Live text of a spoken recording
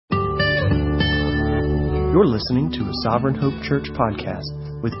You're listening to a Sovereign Hope Church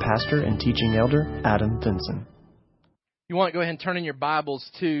podcast with pastor and teaching elder Adam Vinson. You want to go ahead and turn in your Bibles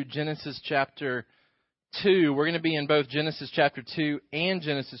to Genesis chapter 2. We're going to be in both Genesis chapter 2 and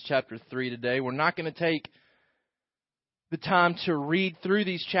Genesis chapter 3 today. We're not going to take the time to read through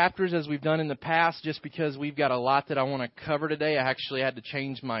these chapters as we've done in the past just because we've got a lot that I want to cover today. I actually had to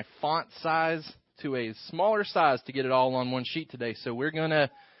change my font size to a smaller size to get it all on one sheet today. So we're going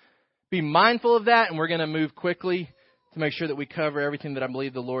to be mindful of that, and we're going to move quickly to make sure that we cover everything that I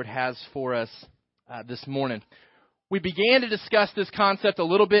believe the Lord has for us this morning. We began to discuss this concept a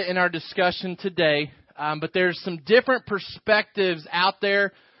little bit in our discussion today, but there's some different perspectives out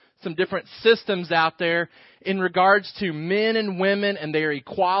there, some different systems out there in regards to men and women and their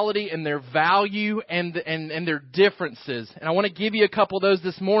equality and their value and their differences. And I want to give you a couple of those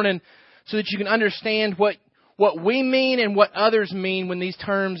this morning so that you can understand what we mean and what others mean when these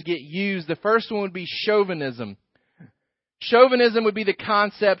terms get used. The first one would be chauvinism. Chauvinism would be the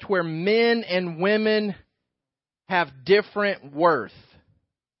concept where men and women have different worth,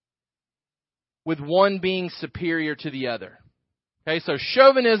 with one being superior to the other. Okay, so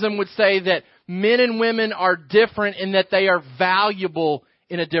chauvinism would say that men and women are different in that they are valuable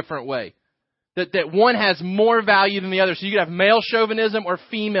in a different way. That one has more value than the other. So you could have male chauvinism or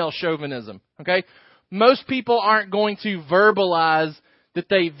female chauvinism. Okay? Most people aren't going to verbalize that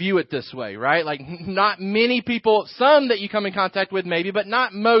they view it this way, right? Like, not many people, some that you come in contact with maybe, but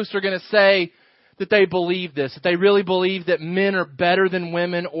not most are going to say that they believe this, that they really believe that men are better than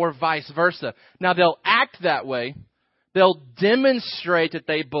women or vice versa. Now, they'll act that way. They'll demonstrate that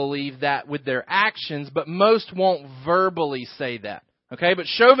they believe that with their actions, but most won't verbally say that. Okay, but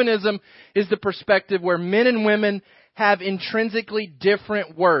chauvinism is the perspective where men and women have intrinsically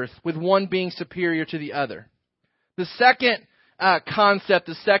different worth, with one being superior to the other. The second concept,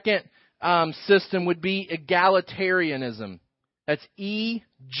 the second system would be egalitarianism. That's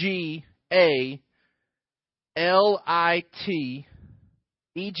egalitarianism.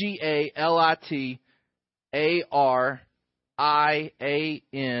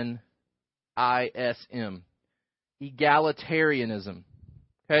 Egalitarianism.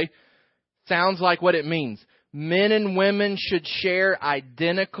 Okay? Sounds like what it means. Men and women should share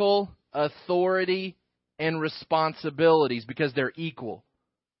identical authority and responsibilities because they're equal.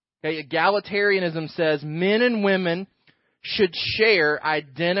 Okay? Egalitarianism says men and women should share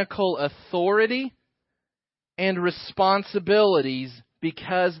identical authority and responsibilities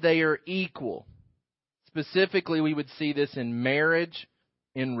because they are equal. Specifically, we would see this in marriage,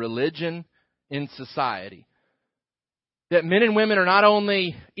 in religion, in society. That men and women are not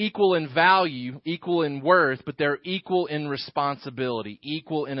only equal in value, equal in worth, but they're equal in responsibility,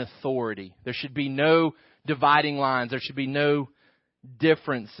 equal in authority. There should be no dividing lines. There should be no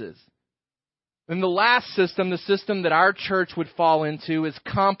differences. And the last system, the system that our church would fall into, is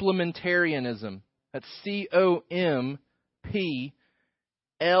complementarianism. That's complementarianism.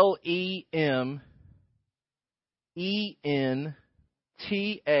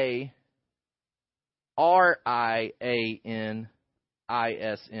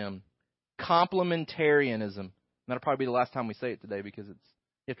 Complementarianism. That'll probably be the last time we say it today because you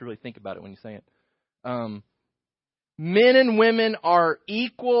have to really think about it when you say it. Men and women are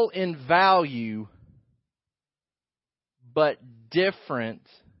equal in value, but different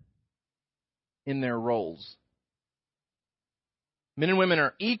in their roles. Men and women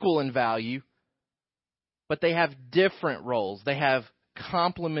are equal in value, but they have different roles. They have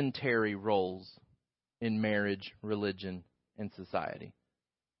complementary roles in marriage, religion, and society.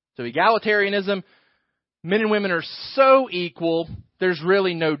 So egalitarianism, men and women are so equal, there's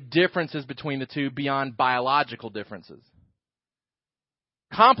really no differences between the two beyond biological differences.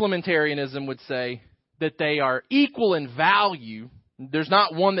 Complementarianism would say that they are equal in value. There's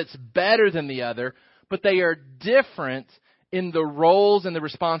not one that's better than the other, but they are different in the roles and the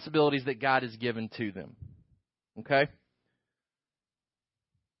responsibilities that God has given to them. Okay?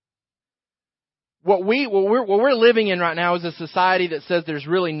 What we're living in right now is a society that says there's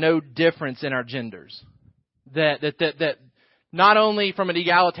really no difference in our genders. That not only from an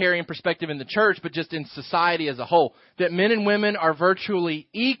egalitarian perspective in the church, but just in society as a whole, that men and women are virtually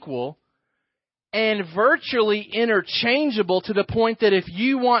equal and virtually interchangeable to the point that if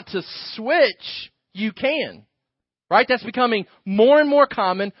you want to switch, you can. Right? That's becoming more and more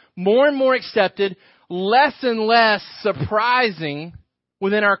common, more and more accepted, less and less surprising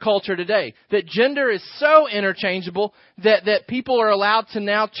within our culture today. That gender is so interchangeable that people are allowed to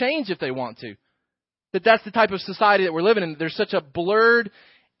now change if they want to. That's the type of society that we're living in. There's such a blurred,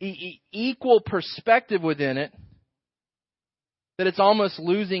 equal perspective within it that it's almost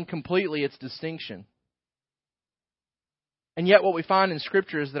losing completely its distinction. And yet what we find in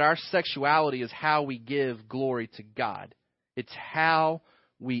Scripture is that our sexuality is how we give glory to God. It's how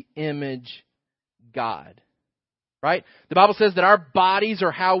we image God. Right? The Bible says that our bodies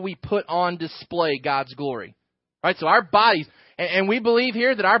are how we put on display God's glory. Right? So our bodies, and we believe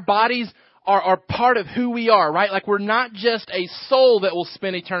here that our bodies are part of who we are, right? Like we're not just a soul that will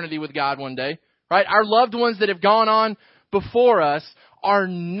spend eternity with God one day, right? Our loved ones that have gone on before us are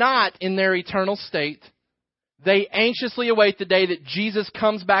not in their eternal state. They anxiously await the day that Jesus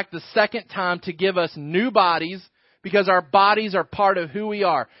comes back the second time to give us new bodies, because our bodies are part of who we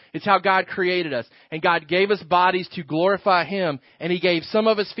are. It's how God created us. And God gave us bodies to glorify Him. And He gave some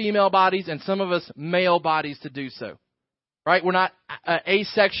of us female bodies and some of us male bodies to do so. Right? We're not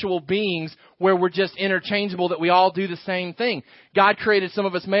asexual beings where we're just interchangeable, that we all do the same thing. God created some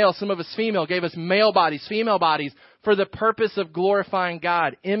of us male, some of us female, gave us male bodies, female bodies for the purpose of glorifying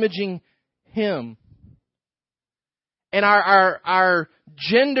God, imaging Him. And our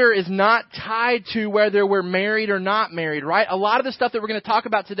gender is not tied to whether we're married or not married, right? A lot of the stuff that we're going to talk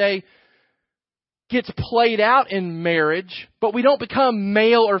about today gets played out in marriage, but we don't become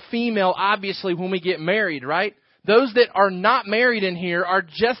male or female, obviously, when we get married, right? Those that are not married in here are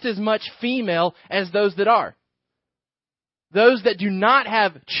just as much female as those that are. Those that do not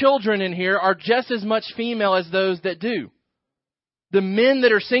have children in here are just as much female as those that do. The men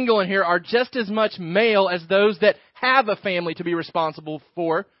that are single in here are just as much male as those that have a family to be responsible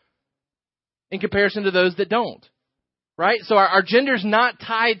for in comparison to those that don't. Right? So our gender's not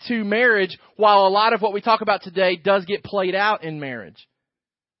tied to marriage, while a lot of what we talk about today does get played out in marriage.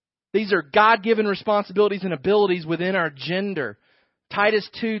 These are God-given responsibilities and abilities within our gender. Titus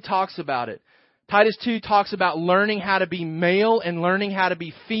 2 talks about it. Titus 2 talks about learning how to be male and learning how to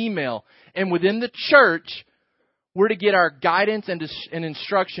be female. And within the church, we're to get our guidance and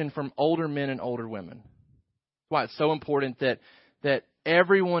instruction from older men and older women. That's why it's so important that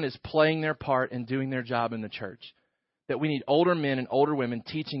everyone is playing their part and doing their job in the church. That we need older men and older women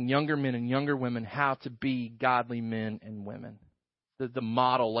teaching younger men and younger women how to be godly men and women. The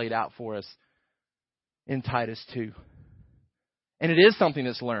model laid out for us in Titus 2. And it is something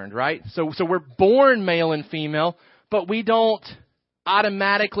that's learned, right? So we're born male and female, but we don't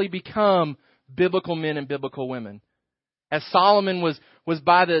automatically become biblical men and biblical women. As Solomon was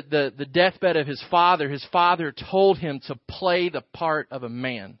by the deathbed of his father told him to play the part of a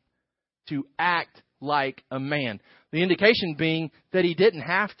man, to act like a man. The indication being that he didn't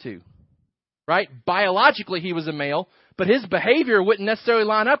have to, right? Biologically, he was a male, but his behavior wouldn't necessarily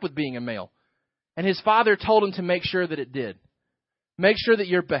line up with being a male. And his father told him to make sure that it did. Make sure that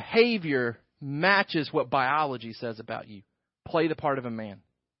your behavior matches what biology says about you. Play the part of a man.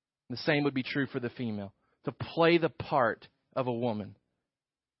 The same would be true for the female. To play the part of a woman.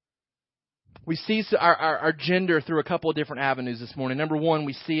 We see our gender through a couple of different avenues this morning. Number one,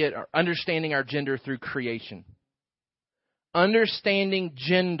 we see it understanding our gender through creation. Understanding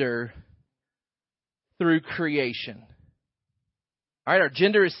gender through creation. All right, our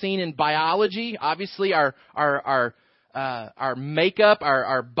gender is seen in biology. Obviously, our makeup,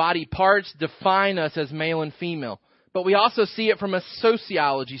 our body parts define us as male and female. But we also see it from a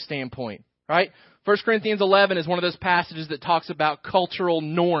sociology standpoint, right? 1 Corinthians 11 is one of those passages that talks about cultural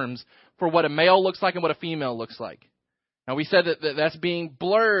norms for what a male looks like and what a female looks like. Now, we said that that's being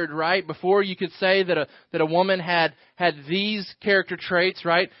blurred, right? Before, you could say that a woman had these character traits,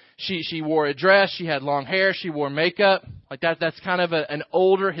 right? She wore a dress, she had long hair, she wore makeup. Like that's kind of an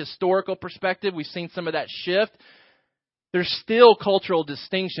older historical perspective. We've seen some of that shift. There's still cultural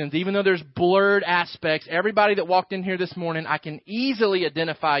distinctions, even though there's blurred aspects. Everybody that walked in here this morning, I can easily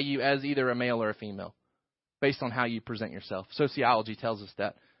identify you as either a male or a female based on how you present yourself. Sociology tells us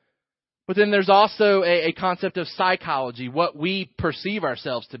that. But then there's also a concept of psychology, what we perceive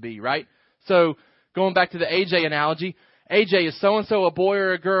ourselves to be, right? So going back to the AJ analogy, AJ, is so-and-so a boy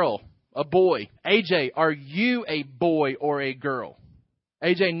or a girl? A boy. AJ, are you a boy or a girl?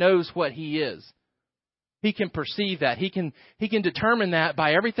 AJ knows what he is. He can perceive that. He can determine that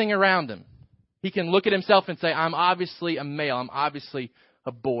by everything around him. He can look at himself and say, I'm obviously a male. I'm obviously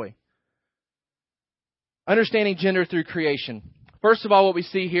a boy. Understanding gender through creation. First of all, what we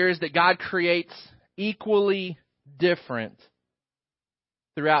see here is that God creates equally different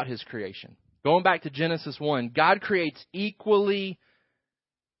throughout His creation. Going back to Genesis 1, God creates equally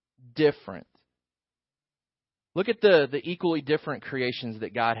different. Look at the equally different creations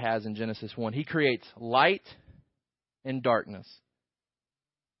that God has in Genesis 1. He creates light and darkness.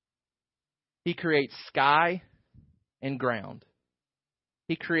 He creates sky and ground.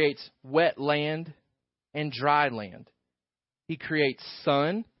 He creates wet land and dry land. He creates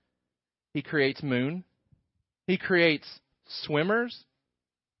sun. He creates moon. He creates swimmers.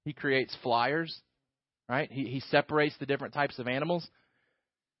 He creates flyers, right? He separates the different types of animals.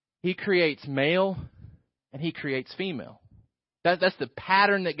 He creates male and he creates female. That's the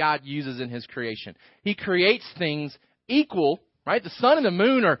pattern that God uses in his creation. He creates things equal, right? The sun and the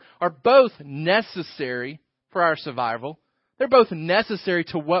moon are both necessary for our survival. They're both necessary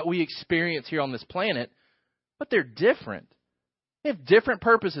to what we experience here on this planet, but they're different. They have different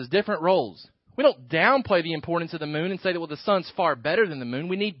purposes, different roles. We don't downplay the importance of the moon and say that, well, the sun's far better than the moon.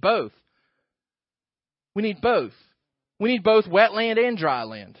 We need both. We need both. We need both wet land and dry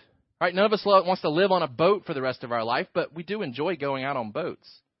land. Right? None of us wants to live on a boat for the rest of our life, but we do enjoy going out on boats.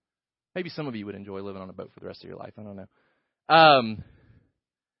 Maybe some of you would enjoy living on a boat for the rest of your life. I don't know.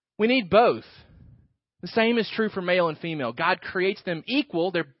 We need both. The same is true for male and female. God creates them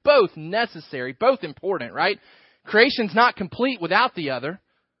equal. They're both necessary, both important, right? Creation's not complete without the other.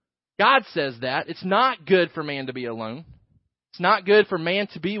 God says that. It's not good for man to be alone. It's not good for man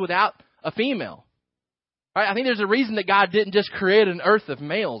to be without a female. Right? I think there's a reason that God didn't just create an earth of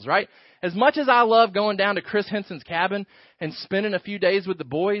males, right? As much as I love going down to Chris Henson's cabin and spending a few days with the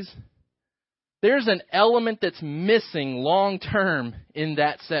boys, there's an element that's missing long term in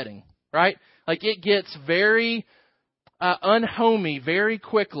that setting, right? Like it gets very unhomey very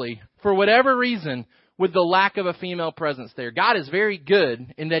quickly for whatever reason with the lack of a female presence there. God is very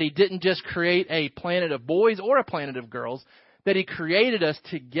good in that he didn't just create a planet of boys or a planet of girls, that he created us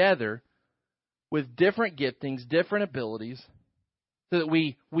together with different giftings, different abilities, so that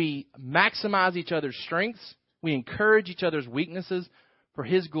we maximize each other's strengths, we encourage each other's weaknesses for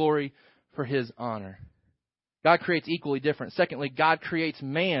his glory, for his honor. God creates equally different. Secondly, God creates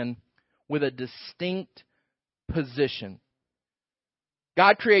man with a distinct position.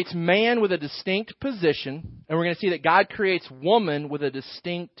 God creates man with a distinct position, and we're going to see that God creates woman with a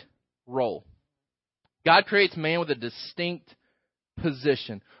distinct role. God creates man with a distinct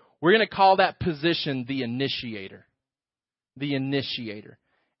position. We're going to call that position the initiator. The initiator.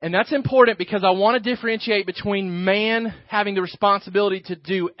 And that's important because I want to differentiate between man having the responsibility to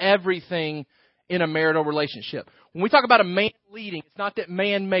do everything in a marital relationship. When we talk about a man leading, it's not that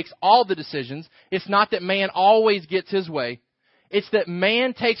man makes all the decisions. It's not that man always gets his way. It's that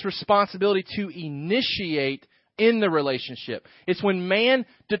man takes responsibility to initiate in the relationship. It's when man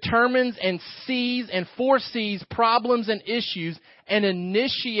determines and sees and foresees problems and issues and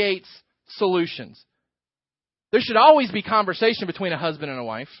initiates solutions. There should always be conversation between a husband and a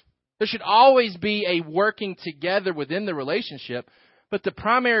wife. There should always be a working together within the relationship. But the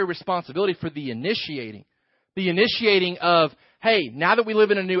primary responsibility for the initiating of, hey, now that we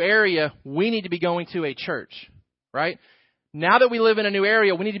live in a new area, we need to be going to a church, right? Now that we live in a new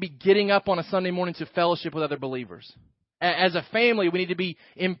area, we need to be getting up on a Sunday morning to fellowship with other believers. As a family, we need to be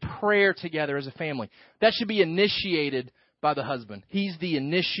in prayer together as a family. That should be initiated by the husband. He's the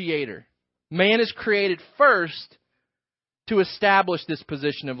initiator. Man is created first to establish this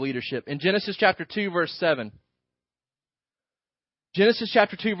position of leadership. In Genesis chapter 2, verse 7. Genesis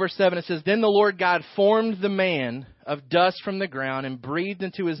chapter 2, verse 7, it says, "Then the Lord God formed the man of dust from the ground and breathed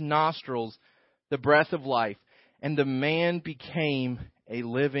into his nostrils the breath of life. And the man became a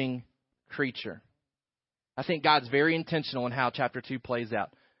living creature." I think God's very intentional in how chapter 2 plays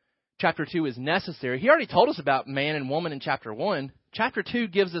out. Chapter 2 is necessary. He already told us about man and woman in chapter 1. Chapter 2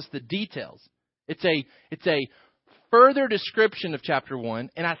 gives us the details. It's a further description of chapter 1,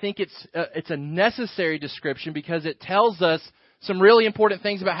 and I think it's a necessary description because it tells us some really important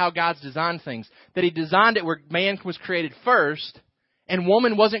things about how God's designed things. That he designed it where man was created first and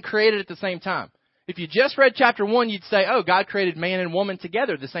woman wasn't created at the same time. If you just read chapter 1, you'd say, oh, God created man and woman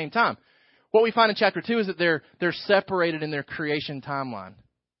together at the same time. What we find in chapter 2 is that they're separated in their creation timeline.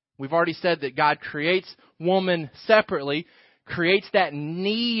 We've already said that God creates woman separately, creates that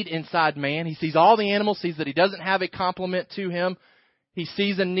need inside man. He sees all the animals, sees that he doesn't have a complement to him. He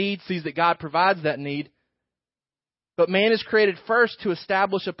sees a need, sees that God provides that need. But man is created first to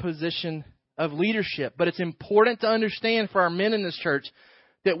establish a position of leadership. But it's important to understand for our men in this church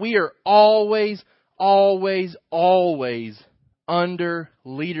that we are always under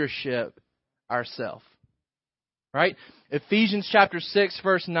leadership ourselves. Right? Ephesians chapter 6,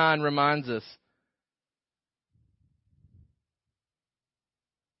 verse 9 reminds us.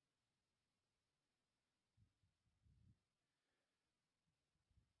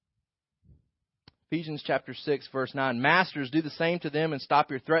 Ephesians chapter 6, verse 9. "Masters, do the same to them and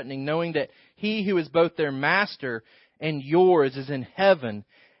stop your threatening, knowing that he who is both their master and yours is in heaven,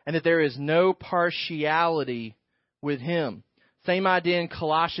 and that there is no partiality with him." Same idea in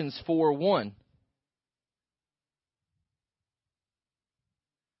Colossians 4:1.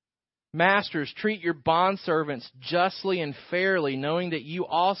 Masters, treat your bondservants justly and fairly, knowing that you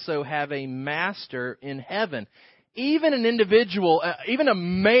also have a master in heaven. Even an individual, even a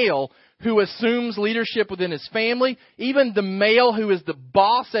male who assumes leadership within his family, even the male who is the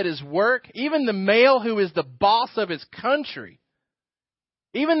boss at his work, even the male who is the boss of his country,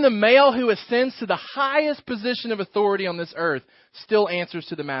 even the male who ascends to the highest position of authority on this earth still answers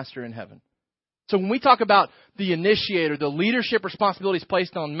to the master in heaven. So when we talk about the initiator, the leadership responsibilities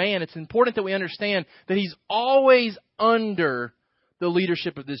placed on man, it's important that we understand that he's always under the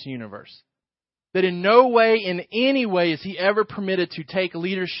leadership of this universe. That in no way, in any way, is he ever permitted to take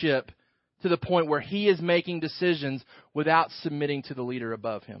leadership to the point where he is making decisions without submitting to the leader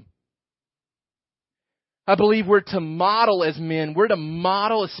above him. I believe we're to model as men. We're to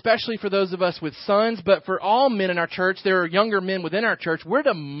model, especially for those of us with sons, but for all men in our church, there are younger men within our church. We're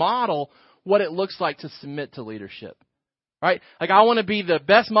to model what it looks like to submit to leadership. Right? Like, I want to be the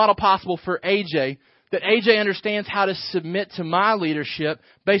best model possible for AJ, that AJ understands how to submit to my leadership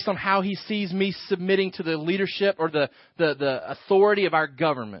based on how he sees me submitting to the leadership or the authority of our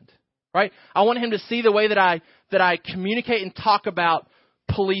government. Right? I want him to see the way that I communicate and talk about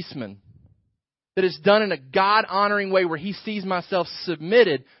policemen. That is done in a God-honoring way where he sees myself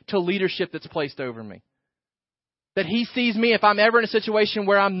submitted to leadership that's placed over me. That he sees me, if I'm ever in a situation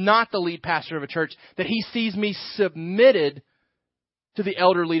where I'm not the lead pastor of a church, that he sees me submitted to the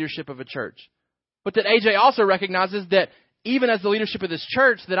elder leadership of a church. But that AJ also recognizes that even as the leadership of this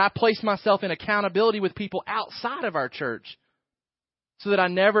church, that I place myself in accountability with people outside of our church so that I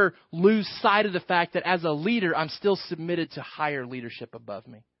never lose sight of the fact that as a leader, I'm still submitted to higher leadership above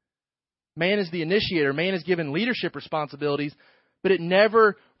me. Man is the initiator. Man is given leadership responsibilities, but it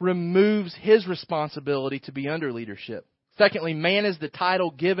never removes his responsibility to be under leadership. Secondly, man is the title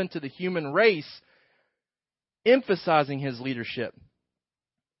given to the human race, emphasizing his leadership.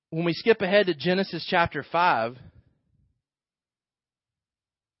 When we skip ahead to Genesis chapter 5,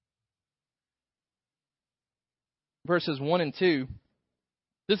 verses 1 and 2,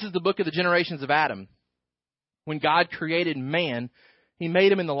 this is the book of the generations of Adam. When God created man, he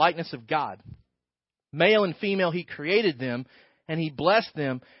made him in the likeness of God. Male and female, he created them, and he blessed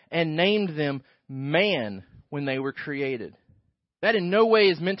them and named them man when they were created. That in no way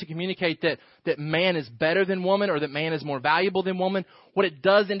is meant to communicate that man is better than woman or that man is more valuable than woman. What it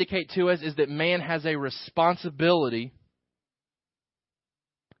does indicate to us is that man has a responsibility.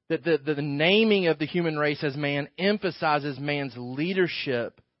 That the naming of the human race as man emphasizes man's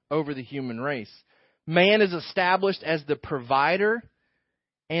leadership over the human race. Man is established as the provider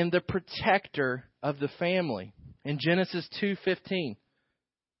and the protector of the family. In Genesis 2:15.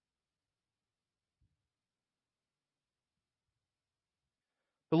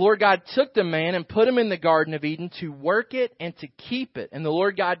 The Lord God took the man and put him in the Garden of Eden to work it and to keep it. And the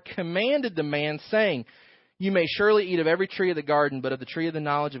Lord God commanded the man, saying, you may surely eat of every tree of the garden, but of the tree of the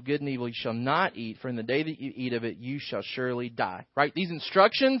knowledge of good and evil you shall not eat, for in the day that you eat of it, you shall surely die. Right? These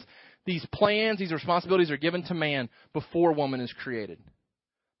instructions, these plans, these responsibilities are given to man before woman is created.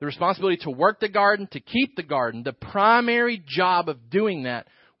 The responsibility to work the garden, to keep the garden, the primary job of doing that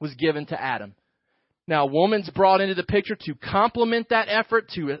was given to Adam. Now, woman's brought into the picture to complement that effort,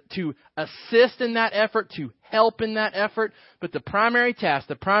 to assist in that effort, to help in that effort. But the primary task,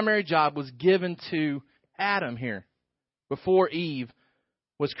 the primary job was given to Adam here before Eve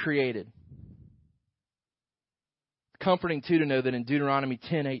was created. Comforting, too, to know that in Deuteronomy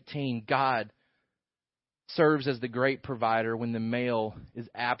 10:18, God serves as the great provider when the male is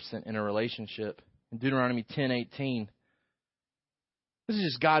absent in a relationship. In Deuteronomy 10:18, this is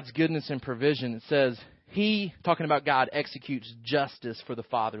just God's goodness and provision. It says, He, talking about God, executes justice for the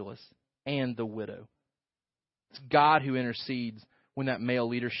fatherless and the widow. It's God who intercedes when that male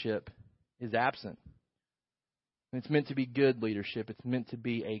leadership is absent. And it's meant to be good leadership. It's meant to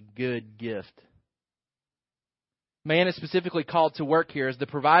be a good gift. Man is specifically called to work here as the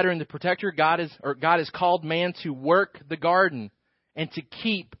provider and the protector. God has called man to work the garden and to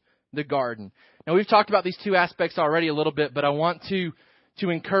keep the garden. Now, we've talked about these two aspects already a little bit, but I want to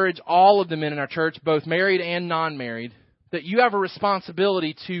encourage all of the men in our church, both married and non-married, that you have a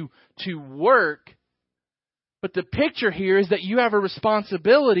responsibility to work. But the picture here is that you have a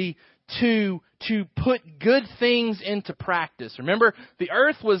responsibility to put good things into practice. Remember, the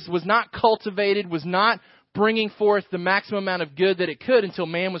earth was not cultivated, was not bringing forth the maximum amount of good that it could until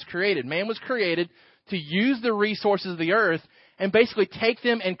man was created. Man was created to use the resources of the earth and basically take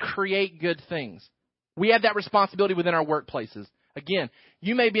them and create good things. We have that responsibility within our workplaces. Again,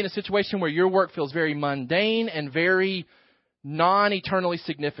 you may be in a situation where your work feels very mundane and very non-eternally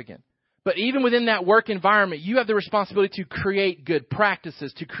significant. But even within that work environment, you have the responsibility to create good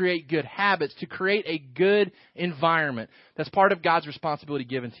practices, to create good habits, to create a good environment. That's part of God's responsibility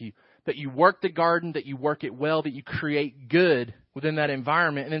given to you. That you work the garden, that you work it well, that you create good within that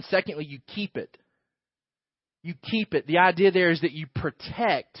environment. And then secondly, you keep it. You keep it. The idea there is that you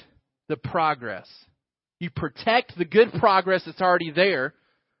protect the progress. You protect the good progress that's already there.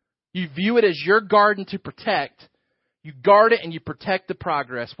 You view it as your garden to protect. You guard it and you protect the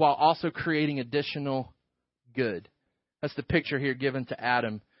progress while also creating additional good. That's the picture here given to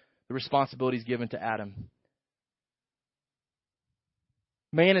Adam. The responsibilities given to Adam.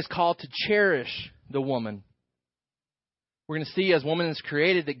 Man is called to cherish the woman. We're going to see as woman is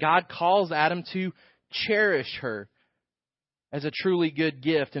created that God calls Adam to cherish her as a truly good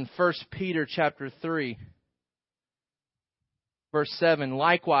gift. In 1 Peter chapter 3, verse 7,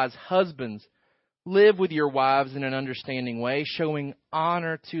 likewise, husbands, live with your wives in an understanding way, showing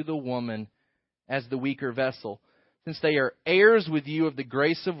honor to the woman as the weaker vessel, since they are heirs with you of the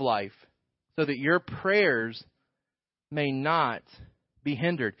grace of life, so that your prayers may not be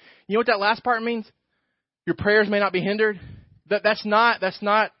hindered. You know what that last part means? Your prayers may not be hindered. That's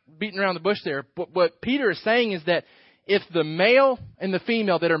not beating around the bush there. But what Peter is saying is that if the male and the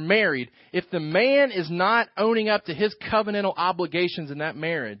female that are married, if the man is not owning up to his covenantal obligations in that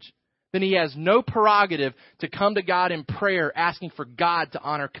marriage, then he has no prerogative to come to God in prayer asking for God to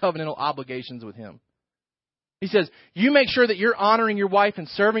honor covenantal obligations with him. He says, you make sure that you're honoring your wife and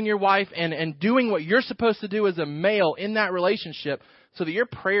serving your wife and doing what you're supposed to do as a male in that relationship so that your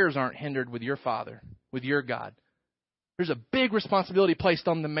prayers aren't hindered with your Father, with your God. There's a big responsibility placed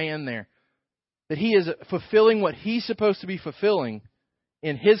on the man there. That he is fulfilling what he's supposed to be fulfilling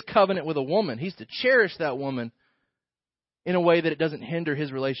in his covenant with a woman. He's to cherish that woman in a way that it doesn't hinder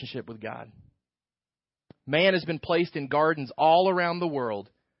his relationship with God. Man has been placed in gardens all around the world,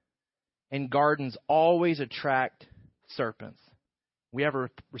 and gardens always attract serpents. We have a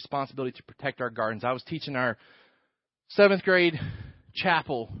responsibility to protect our gardens. I was teaching our 7th grade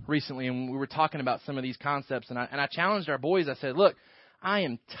chapel recently, and we were talking about some of these concepts, and I challenged our boys. I said, look, I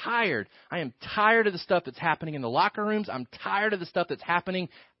am tired. I am tired of the stuff that's happening in the locker rooms. I'm tired of the stuff that's happening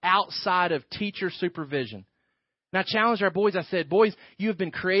outside of teacher supervision. And I challenged our boys. I said, boys, you have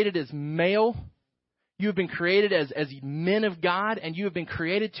been created as male. You have been created as men of God, and you have been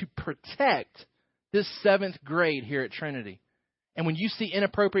created to protect this 7th grade here at Trinity. And when you see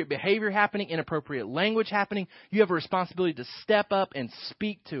inappropriate behavior happening, inappropriate language happening, you have a responsibility to step up and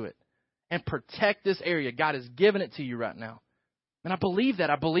speak to it and protect this area. God has given it to you right now. And I believe that.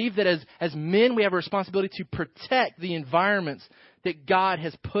 I believe that as men, we have a responsibility to protect the environments that God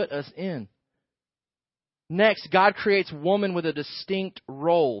has put us in. Next, God creates woman with a distinct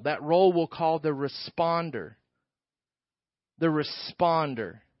role. That role we'll call the responder. The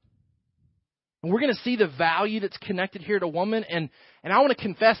responder. And we're going to see the value that's connected here to woman. And I want to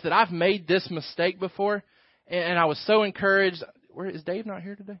confess that I've made this mistake before. And I was so encouraged. Where is Dave not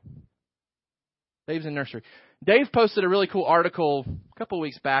here today? Dave's in nursery. Dave posted a really cool article a couple of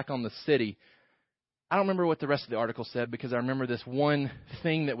weeks back on the city. I don't remember what the rest of the article said because I remember this one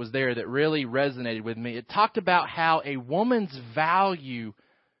thing that was there that really resonated with me. It talked about how a woman's value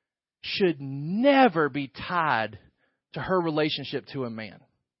should never be tied to her relationship to a man.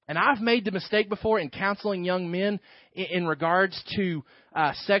 And I've made the mistake before in counseling young men in regards to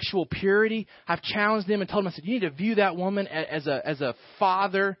sexual purity. I've challenged them and told them, I said, you need to view that woman as a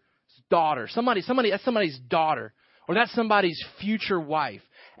father's daughter. That's somebody's daughter. Or that's somebody's future wife.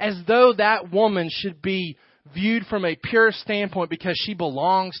 As though that woman should be viewed from a pure standpoint because she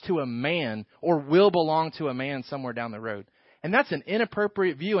belongs to a man or will belong to a man somewhere down the road. And that's an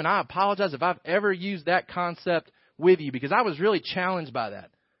inappropriate view, and I apologize if I've ever used that concept with you because I was really challenged by that.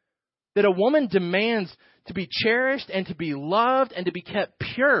 That a woman demands to be cherished and to be loved and to be kept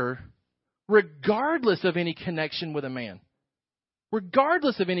pure regardless of any connection with a man.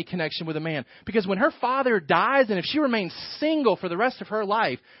 Regardless of any connection with a man. Because when her father dies and if she remains single for the rest of her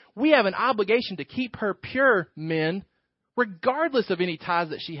life, we have an obligation to keep her pure, men, regardless of any ties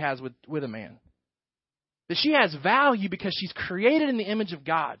that she has with a man. That she has value because she's created in the image of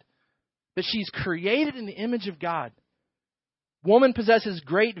God. That she's created in the image of God. Woman possesses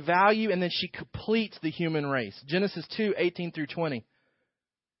great value and then she completes the human race. Genesis 2:18 through 20.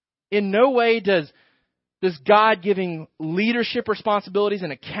 In no way does God giving leadership responsibilities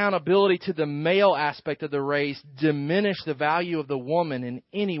and accountability to the male aspect of the race diminish the value of the woman in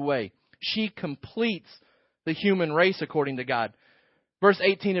any way. She completes the human race according to God. Verse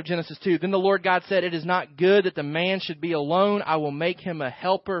 18 of Genesis 2, then the Lord God said, it is not good that the man should be alone. I will make him a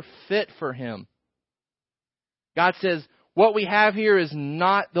helper fit for him. God says, what we have here is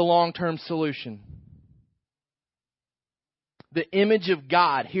not the long-term solution. The image of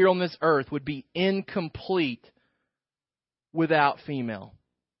God here on this earth would be incomplete without female.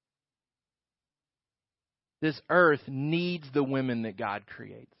 This earth needs the women that God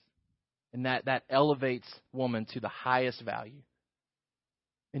creates. And that elevates woman to the highest value.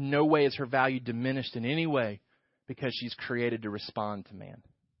 In no way is her value diminished in any way because she's created to respond to man.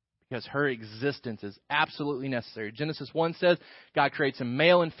 Because her existence is absolutely necessary. Genesis 1 says God creates a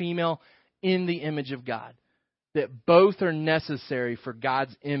male and female in the image of God. That both are necessary for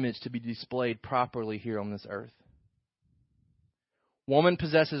God's image to be displayed properly here on this earth. Woman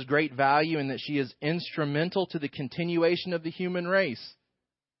possesses great value in that she is instrumental to the continuation of the human race.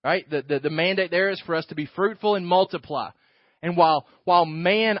 Right? The mandate there is for us to be fruitful and multiply. And while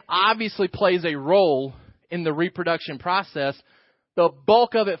man obviously plays a role in the reproduction process, the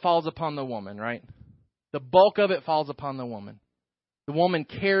bulk of it falls upon the woman, right? The bulk of it falls upon the woman. The woman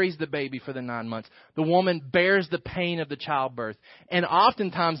carries the baby for the 9 months. The woman bears the pain of the childbirth. And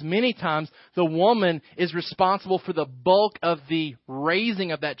oftentimes, many times, the woman is responsible for the bulk of the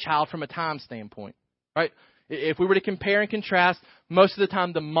raising of that child from a time standpoint, right? If we were to compare and contrast, most of the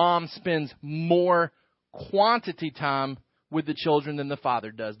time the mom spends more quantity time with the children than the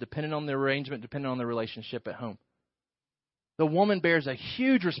father does, depending on the arrangement, depending on the relationship at home. The woman bears a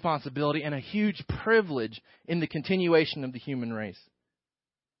huge responsibility and a huge privilege in the continuation of the human race.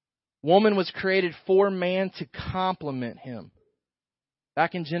 Woman was created for man to complement him.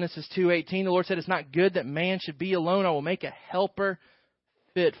 Back in Genesis 2:18, the Lord said, "It's not good that man should be alone. I will make a helper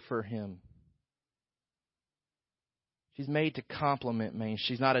fit for him." She's made to complement man.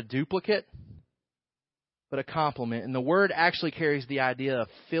 She's not a duplicate, but a complement. And the word actually carries the idea of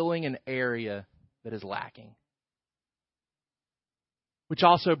filling an area that is lacking. Which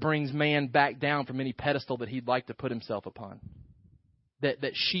also brings man back down from any pedestal that he'd like to put himself upon.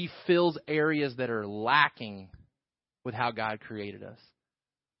 That she fills areas that are lacking with how God created us.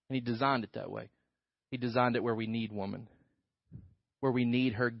 And He designed it that way. He designed it where we need woman. Where we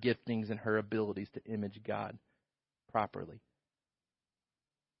need her giftings and her abilities to image God properly.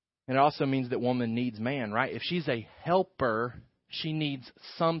 And it also means that woman needs man, right? If she's a helper, she needs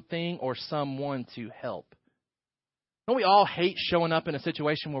something or someone to help. Don't we all hate showing up in a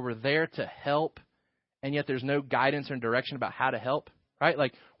situation where we're there to help and yet there's no guidance or direction about how to help? Right?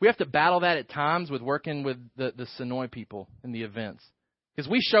 Like, we have to battle that at times with working with the Sonoy people in the events. Because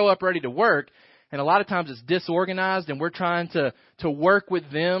we show up ready to work, and a lot of times it's disorganized, and we're trying to work with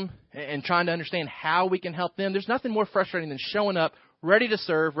them and trying to understand how we can help them. There's nothing more frustrating than showing up ready to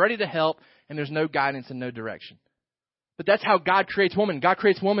serve, ready to help, and there's no guidance and no direction. But that's how God creates woman. God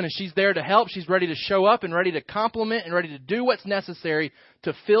creates woman, and she's there to help. She's ready to show up and ready to complement and ready to do what's necessary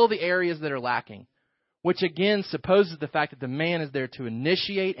to fill the areas that are lacking. Which again supposes the fact that the man is there to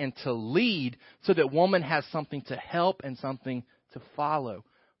initiate and to lead so that woman has something to help and something to follow.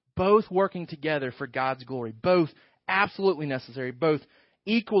 Both working together for God's glory. Both absolutely necessary. Both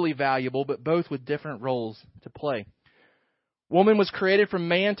equally valuable, but both with different roles to play. Woman was created from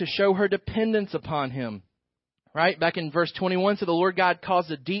man to show her dependence upon him. Right? Back in verse 21, so the Lord God caused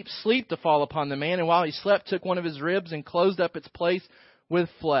a deep sleep to fall upon the man, and while he slept, took one of his ribs and closed up its place with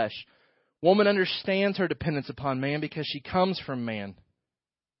flesh. Woman understands her dependence upon man because she comes from man.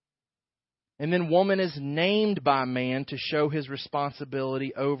 And then woman is named by man to show his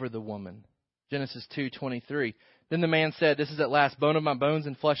responsibility over the woman. Genesis 2:23. Then the man said, "This is at last bone of my bones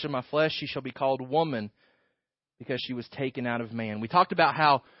and flesh of my flesh. She shall be called woman because she was taken out of man." We talked about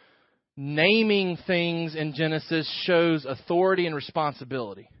how naming things in Genesis shows authority and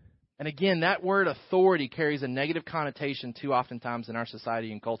responsibility. And again, that word authority carries a negative connotation too oftentimes in our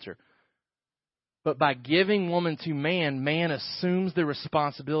society and culture. But by giving woman to man, man assumes the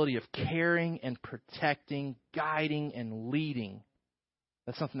responsibility of caring and protecting, guiding and leading.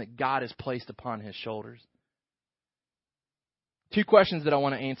 That's something that God has placed upon his shoulders. Two questions that I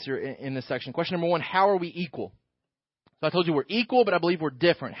want to answer in this section. Question number one, how are we equal? So I told you we're equal, but I believe we're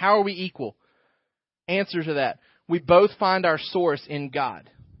different. How are we equal? Answer to that. We both find our source in God.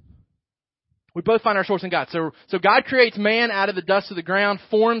 We both find our source in God. So God creates man out of the dust of the ground,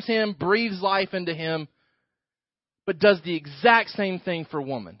 forms him, breathes life into him, but does the exact same thing for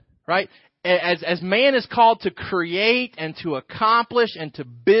woman, right? As man is called to create and to accomplish and to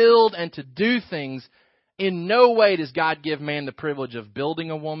build and to do things, in no way does God give man the privilege of building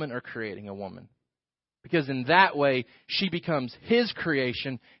a woman or creating a woman. Because in that way, she becomes his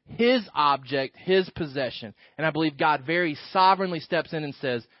creation, his object, his possession. And I believe God very sovereignly steps in and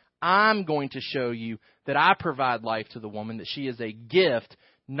says, I'm going to show you that I provide life to the woman, that she is a gift,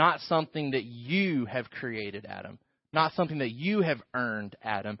 not something that you have created, Adam, Not something that you have earned,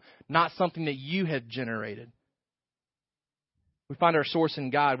 Adam. Not something that you have generated. We find our source in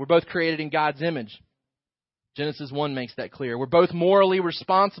God. We're both created in God's image. Genesis 1 makes that clear. We're both morally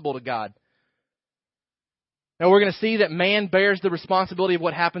responsible to God. Now we're going to see that man bears the responsibility of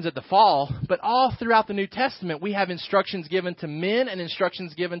what happens at the fall, but all throughout the New Testament we have instructions given to men and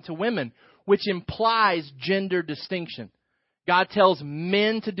instructions given to women, which implies gender distinction. God tells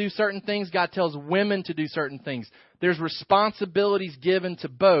men to do certain things. God tells women to do certain things. There's responsibilities given to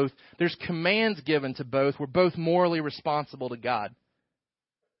both. There's commands given to both. We're both morally responsible to God.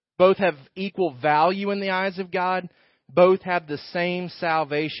 Both have equal value in the eyes of God. Both have the same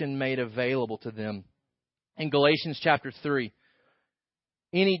salvation made available to them. In Galatians chapter 3,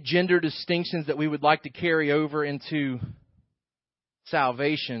 any gender distinctions that we would like to carry over into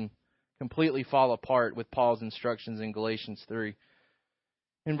salvation completely fall apart with Paul's instructions in Galatians 3.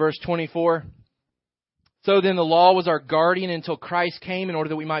 In verse 24, so then the law was our guardian until Christ came in order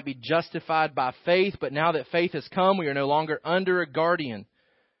that we might be justified by faith. But now that faith has come, we are no longer under a guardian.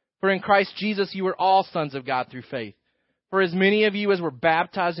 For in Christ Jesus you are all sons of God through faith. For as many of you as were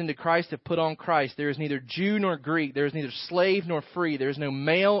baptized into Christ have put on Christ. There is neither Jew nor Greek. There is neither slave nor free. There is no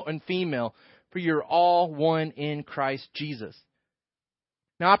male and female. For you are all one in Christ Jesus.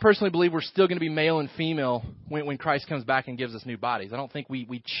 Now, I personally believe we're still going to be male and female when Christ comes back and gives us new bodies. I don't think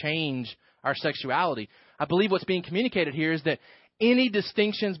we change our sexuality. I believe what's being communicated here is that any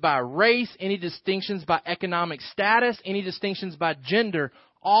distinctions by race, any distinctions by economic status, any distinctions by gender,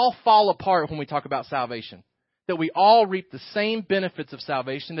 all fall apart when we talk about salvation. That we all reap the same benefits of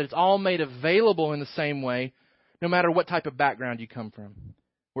salvation, that it's all made available in the same way, no matter what type of background you come from.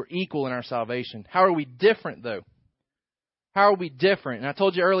 We're equal in our salvation. How are we different, though? How are we different? And I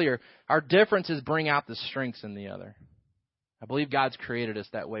told you earlier, our differences bring out the strengths in the other. I believe God's created us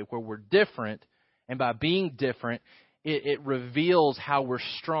that way, where we're different, and by being different, it reveals how we're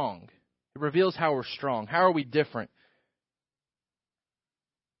strong. It reveals how we're strong. How are we different?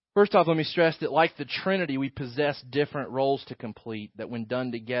 First off, let me stress that like the Trinity, we possess different roles to complete that when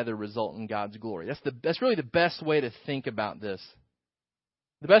done together result in God's glory. That's really the best way to think about this.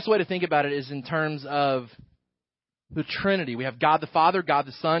 The best way to think about it is in terms of the Trinity. We have God the Father, God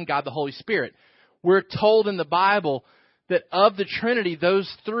the Son, God the Holy Spirit. We're told in the Bible that of the Trinity,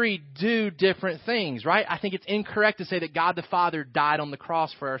 those three do different things, right? I think it's incorrect to say that God the Father died on the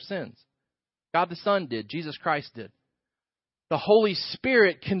cross for our sins. God the Son did. Jesus Christ did. The Holy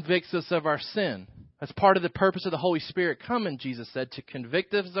Spirit convicts us of our sin. That's part of the purpose of the Holy Spirit coming, Jesus said, to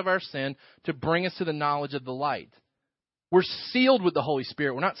convict us of our sin, to bring us to the knowledge of the light. We're sealed with the Holy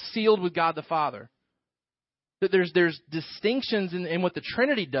Spirit. We're not sealed with God the Father. There's distinctions in what the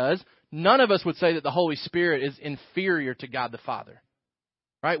Trinity does. None of us would say that the Holy Spirit is inferior to God the Father.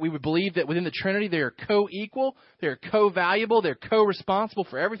 Right? We would believe that within the Trinity they are co-equal, they're co-valuable, they're co-responsible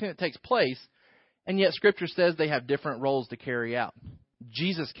for everything that takes place. And yet Scripture says they have different roles to carry out.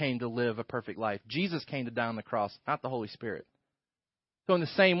 Jesus came to live a perfect life. Jesus came to die on the cross, not the Holy Spirit. So in the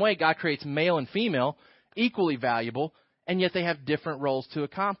same way, God creates male and female, equally valuable, and yet they have different roles to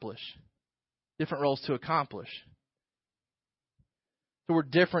accomplish. Different roles to accomplish. So we're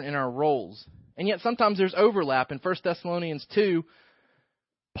different in our roles. And yet sometimes there's overlap. In 1 Thessalonians 2,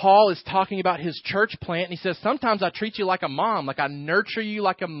 Paul is talking about his church plant, and he says, sometimes I treat you like a mom, like I nurture you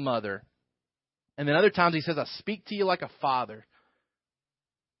like a mother. And then other times he says, I speak to you like a father.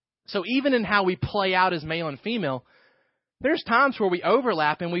 So even in how we play out as male and female, there's times where we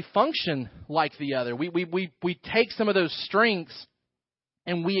overlap and we function like the other. We take some of those strengths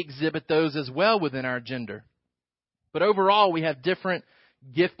and we exhibit those as well within our gender. But overall, we have different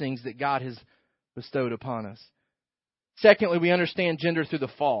giftings that God has bestowed upon us. Secondly, we understand gender through the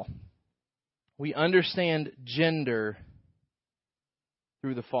fall. We understand gender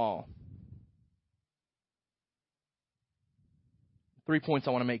through the fall. 3 points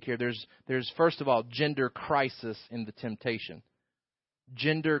I want to make here. There's first of all, gender crisis in the temptation.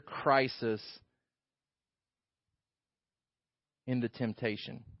 Gender crisis in the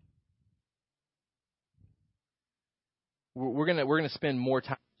temptation. We're gonna spend more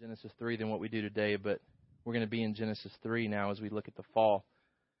time in Genesis 3 than what we do today, but we're going to be in Genesis 3 now as we look at the fall.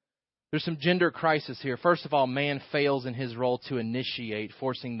 There's some gender crisis here. First of all, man fails in his role to initiate,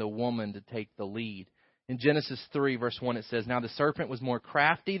 forcing the woman to take the lead. In Genesis 3, verse 1, it says, Now the serpent was more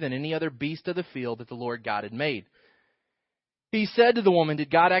crafty than any other beast of the field that the Lord God had made. He said to the woman, Did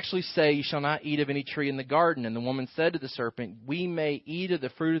God actually say, You shall not eat of any tree in the garden? And the woman said to the serpent, We may eat of the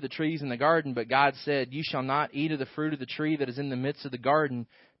fruit of the trees in the garden, but God said, You shall not eat of the fruit of the tree that is in the midst of the garden,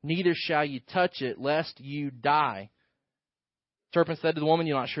 neither shall you touch it, lest you die. Serpent said to the woman,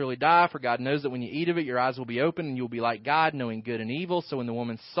 "You will not surely die, for God knows that when you eat of it, your eyes will be open, and you will be like God, knowing good and evil." So when the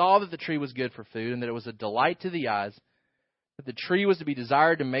woman saw that the tree was good for food, and that it was a delight to the eyes, that the tree was to be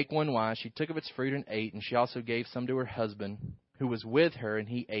desired to make one wise, she took of its fruit and ate, and she also gave some to her husband, who was with her, and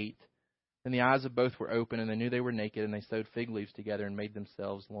he ate. Then the eyes of both were open, and they knew they were naked, and they sewed fig leaves together and made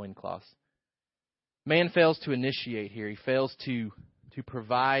themselves loincloths. Man fails to initiate here. He fails to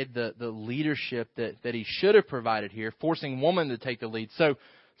provide the leadership that he should have provided here, forcing woman to take the lead. So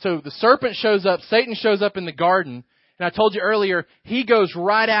the serpent shows up, Satan shows up in the garden, and I told you earlier, he goes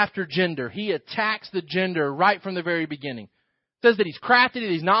right after gender. He attacks the gender right from the very beginning. It says that he's crafty,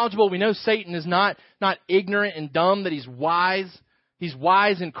 that he's knowledgeable. We know Satan is not ignorant and dumb, that he's wise. He's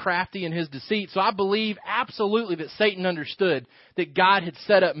wise and crafty in his deceit. So I believe absolutely that Satan understood that God had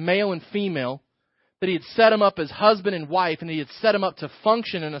set up male and female, that he had set them up as husband and wife, and he had set them up to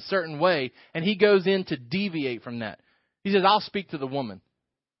function in a certain way, and he goes in to deviate from that. He says, I'll speak to the woman.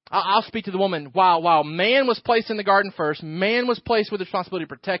 I'll speak to the woman. While man was placed in the garden first, man was placed with the responsibility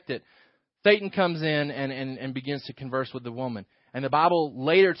to protect it, Satan comes in and begins to converse with the woman. And the Bible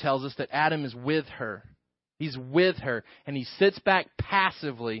later tells us that Adam is with her. He's with her, and he sits back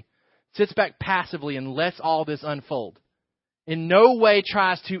passively and lets all this unfold. In no way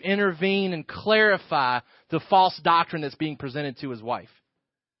tries to intervene and clarify the false doctrine that's being presented to his wife.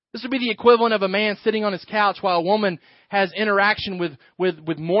 This would be the equivalent of a man sitting on his couch while a woman has interaction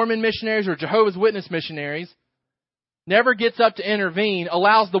with Mormon missionaries or Jehovah's Witness missionaries, never gets up to intervene,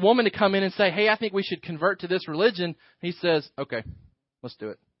 allows the woman to come in and say, "Hey, I think we should convert to this religion." He says, "Okay, let's do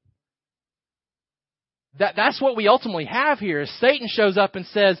it." That's what we ultimately have here. Is Satan shows up and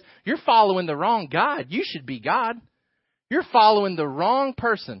says, "You're following the wrong God. You should be God. You're following the wrong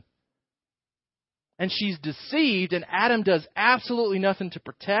person." And she's deceived, and Adam does absolutely nothing to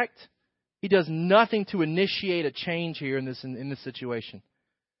protect. He does nothing to initiate a change here in this situation.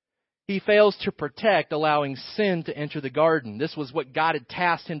 He fails to protect, allowing sin to enter the garden. This was what God had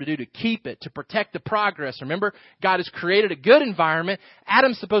tasked him to do, to keep it, to protect the progress. Remember, God has created a good environment.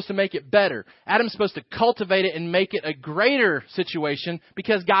 Adam's supposed to make it better. Adam's supposed to cultivate it and make it a greater situation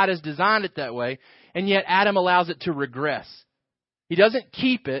because God has designed it that way. And yet Adam allows it to regress. He doesn't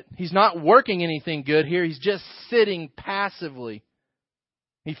keep it. He's not working anything good here. He's just sitting passively.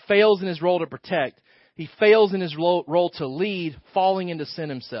 He fails in his role to protect. He fails in his role to lead, falling into sin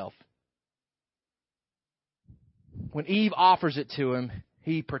himself. When Eve offers it to him,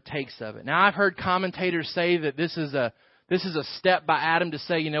 he partakes of it. Now, I've heard commentators say that this is a step by Adam to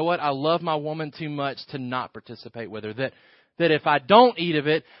say, you know what, I love my woman too much to not participate with her. That if I don't eat of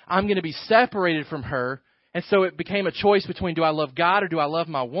it, I'm going to be separated from her. And so it became a choice between, do I love God or do I love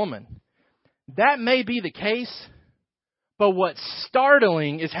my woman? That may be the case, but what's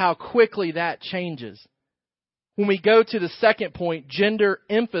startling is how quickly that changes. When we go to the second point, gender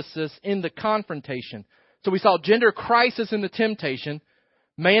emphasis in the confrontation. So we saw gender crisis in the temptation,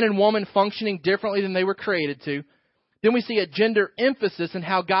 man and woman functioning differently than they were created to. Then we see a gender emphasis in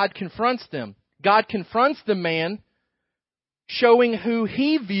how God confronts them. God confronts the man, showing who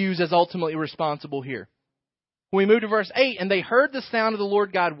he views as ultimately responsible here. When we move to verse 8, and they heard the sound of the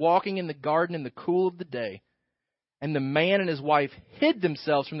Lord God walking in the garden in the cool of the day. And the man and his wife hid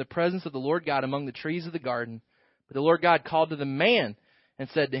themselves from the presence of the Lord God among the trees of the garden. But the Lord God called to the man and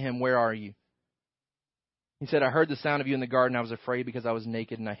said to him, "Where are you?" He said, "I heard the sound of you in the garden. I was afraid because I was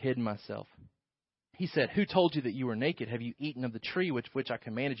naked and I hid myself." He said, "Who told you that you were naked? Have you eaten of the tree which I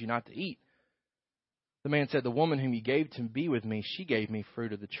commanded you not to eat?" The man said, "The woman whom you gave to be with me, she gave me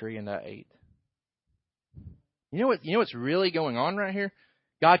fruit of the tree and I ate." You know what's really going on right here?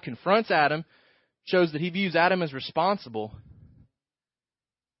 God confronts Adam, shows that he views Adam as responsible.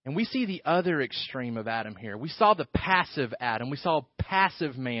 And we see the other extreme of Adam here. We saw the passive Adam. We saw a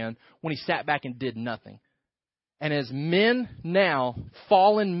passive man when he sat back and did nothing. And as men now,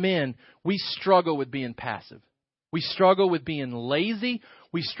 fallen men, we struggle with being passive. We struggle with being lazy.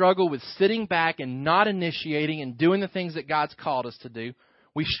 We struggle with sitting back and not initiating and doing the things that God's called us to do.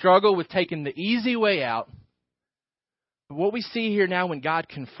 We struggle with taking the easy way out. But what we see here now when God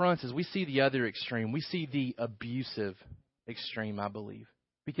confronts is we see the other extreme. We see the abusive extreme, I believe.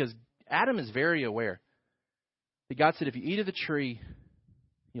 Because Adam is very aware that God said, if you eat of the tree,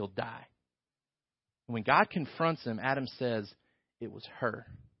 you'll die. And when God confronts him, Adam says, it was her.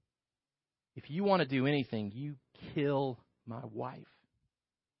 If you want to do anything, you kill my wife.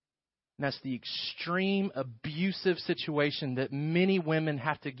 And that's the extreme abusive situation that many women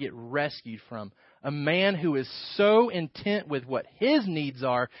have to get rescued from. A man who is so intent with what his needs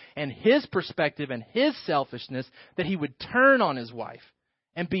are and his perspective and his selfishness that he would turn on his wife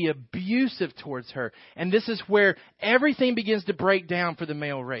and be abusive towards her. And this is where everything begins to break down for the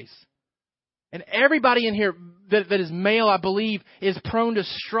male race. And everybody in here that is male, I believe, is prone to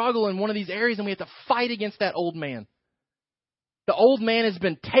struggle in one of these areas, and we have to fight against that old man. The old man has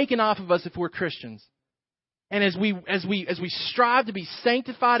been taken off of us if we're Christians. And as we strive to be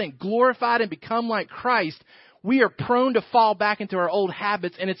sanctified and glorified and become like Christ, we are prone to fall back into our old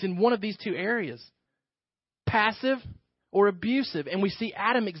habits, and it's in one of these two areas. Passive or abusive. And we see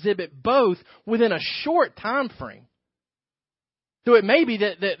Adam exhibit both within a short time frame. So it may be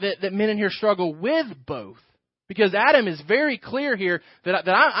that men in here struggle with both. Because Adam is very clear here that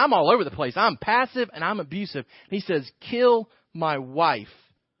I'm all over the place. I'm passive and I'm abusive. And he says, kill my wife.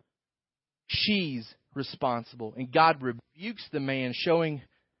 She's responsible. And God rebukes the man, showing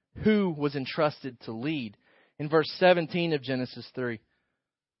who was entrusted to lead. In verse 17 of Genesis 3.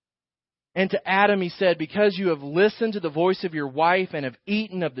 And to Adam he said, because you have listened to the voice of your wife and have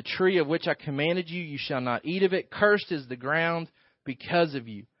eaten of the tree of which I commanded you, you shall not eat of it. Cursed is the ground because of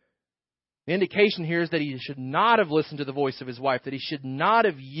you. The indication here is that he should not have listened to the voice of his wife, that he should not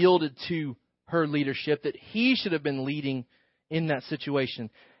have yielded to her leadership, that he should have been leading in that situation.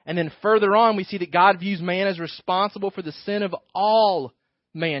 And then further on, we see that God views man as responsible for the sin of all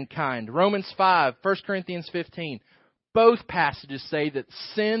mankind. Romans 5, 1 Corinthians 15. Both passages say that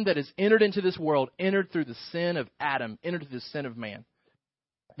sin that has entered into this world entered through the sin of Adam, entered through the sin of man.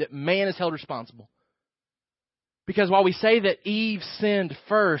 That man is held responsible. Because while we say that Eve sinned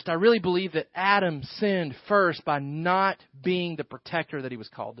first, I really believe that Adam sinned first by not being the protector that he was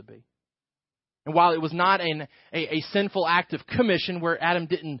called to be. And while it was not a sinful act of commission where Adam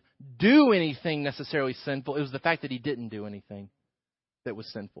didn't do anything necessarily sinful, it was the fact that he didn't do anything that was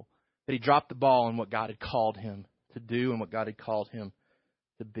sinful. That he dropped the ball on what God had called him to do and what God had called him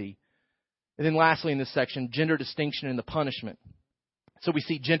to be. And then lastly in this section, gender distinction and the punishment. So we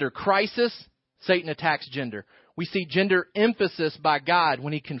see gender crisis, Satan attacks gender. We see gender emphasis by God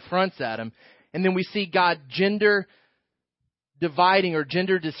when he confronts Adam. And then we see God gender dividing or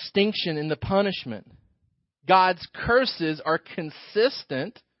gender distinction in the punishment. God's curses are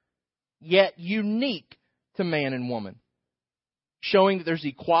consistent yet unique to man and woman, showing that there's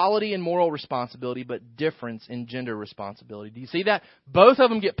equality in moral responsibility but difference in gender responsibility. Do you see that? Both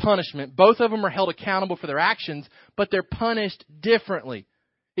of them get punishment. Both of them are held accountable for their actions, but they're punished differently.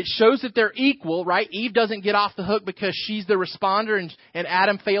 It shows that they're equal, right? Eve doesn't get off the hook because she's the responder and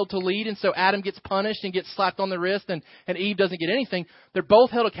Adam failed to lead, and so Adam gets punished and gets slapped on the wrist, and Eve doesn't get anything. They're both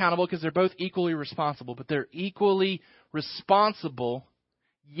held accountable because they're both equally responsible, but they're equally responsible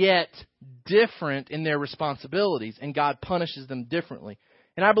yet different in their responsibilities, and God punishes them differently.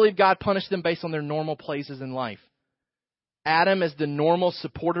 And I believe God punished them based on their normal places in life. Adam as the normal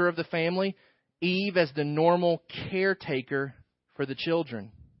supporter of the family, Eve as the normal caretaker for the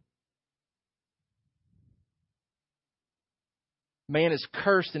children. Man is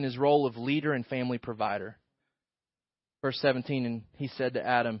cursed in his role of leader and family provider. Verse 17, and he said to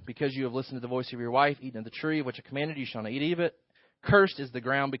Adam, because you have listened to the voice of your wife, eaten of the tree of which I commanded you, shall not eat of it. Cursed is the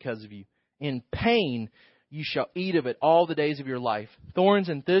ground because of you. In pain you shall eat of it all the days of your life. Thorns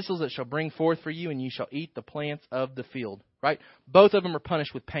and thistles it shall bring forth for you, and you shall eat the plants of the field. Right? Both of them are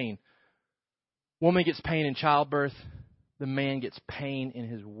punished with pain. Woman gets pain in childbirth. The man gets pain in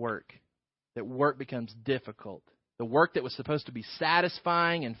his work. That work becomes difficult. The work that was supposed to be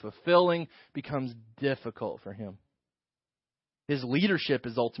satisfying and fulfilling becomes difficult for him. His leadership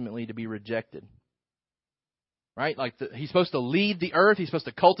is ultimately to be rejected. Right? Like he's supposed to lead the earth. He's supposed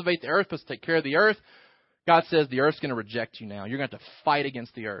to cultivate the earth, supposed to take care of the earth. God says the earth's going to reject you now. You're going to have to fight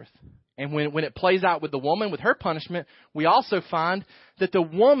against the earth. And when it plays out with the woman, with her punishment, we also find that the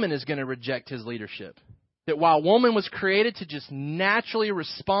woman is going to reject his leadership. That while woman was created to just naturally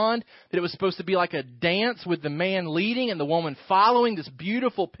respond, that it was supposed to be like a dance with the man leading and the woman following this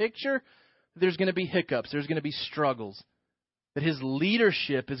beautiful picture, there's going to be hiccups. There's going to be struggles. That his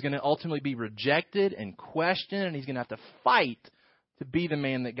leadership is going to ultimately be rejected and questioned, and he's going to have to fight to be the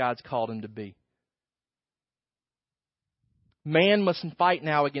man that God's called him to be. Man must fight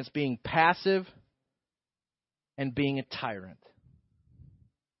now against being passive and being a tyrant.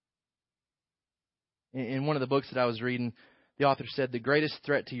 In one of the books that I was reading, the author said, the greatest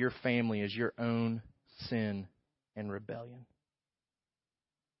threat to your family is your own sin and rebellion.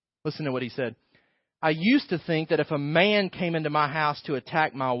 Listen to what he said. I used to think that if a man came into my house to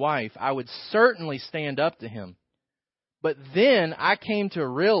attack my wife, I would certainly stand up to him. But then I came to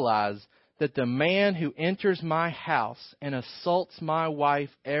realize that the man who enters my house and assaults my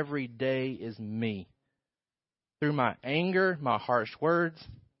wife every day is me. Through my anger, my harsh words,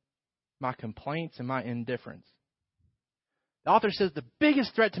 my complaints, and my indifference. The author says the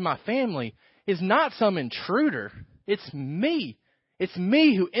biggest threat to my family is not some intruder. It's me. It's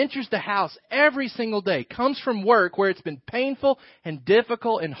me who enters the house every single day, comes from work where it's been painful and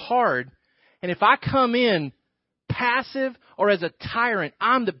difficult and hard. And if I come in passive or as a tyrant,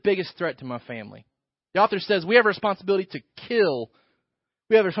 I'm the biggest threat to my family. The author says we have a responsibility to kill.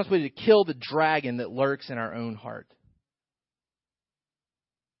 We have a responsibility to kill the dragon that lurks in our own heart.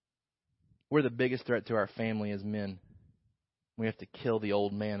 We're the biggest threat to our family as men. We have to kill the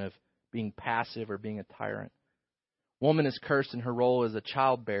old man of being passive or being a tyrant. Woman is cursed in her role as a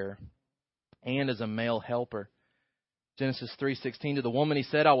childbearer and as a male helper. Genesis 3:16, to the woman he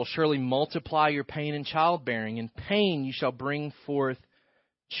said, I will surely multiply your pain in childbearing. In pain you shall bring forth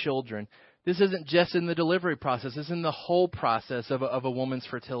children. This isn't just in the delivery process. It's in the whole process of a woman's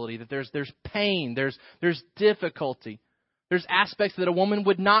fertility. That there's pain, there's difficulty. There's aspects that a woman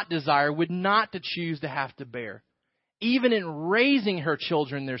would not desire, would not to choose to have to bear. Even in raising her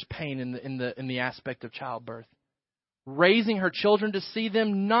children, there's pain in the aspect of childbirth. Raising her children to see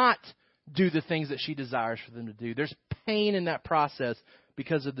them not do the things that she desires for them to do. There's pain in that process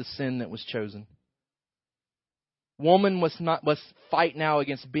because of the sin that was chosen. Woman must fight now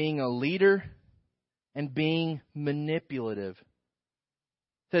against being a leader and being manipulative.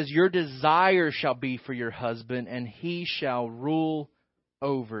 It says, your desire shall be for your husband, and he shall rule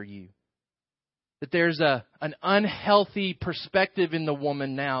over you. That there's an unhealthy perspective in the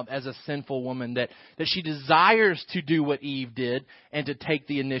woman now as a sinful woman, that she desires to do what Eve did and to take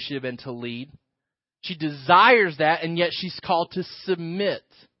the initiative and to lead. She desires that, and yet she's called to submit.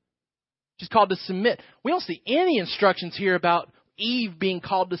 She's called to submit. We don't see any instructions here about Eve being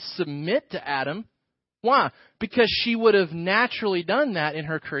called to submit to Adam. Why? Because she would have naturally done that in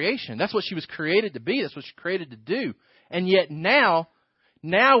her creation. That's what she was created to be. That's what she was created to do. And yet now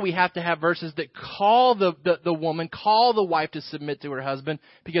we have to have verses that call the woman, call the wife to submit to her husband,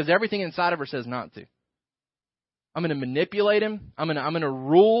 because everything inside of her says not to. I'm going to manipulate him. I'm going to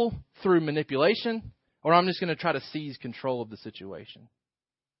rule through manipulation, or I'm just going to try to seize control of the situation.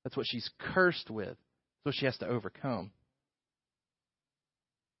 That's what she's cursed with. That's what she has to overcome.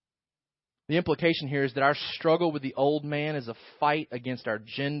 The implication here is that our struggle with the old man is a fight against our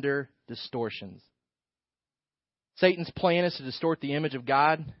gender distortions. Satan's plan is to distort the image of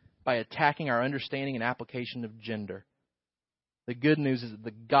God by attacking our understanding and application of gender. The good news is that the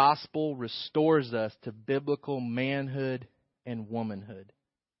gospel restores us to biblical manhood and womanhood.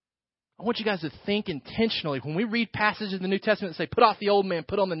 I want you guys to think intentionally when we read passages in the New Testament that say, put off the old man,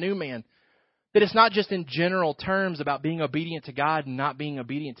 put on the new man, that it's not just in general terms about being obedient to God and not being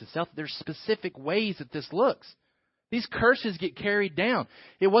obedient to self. There's specific ways that this looks. These curses get carried down.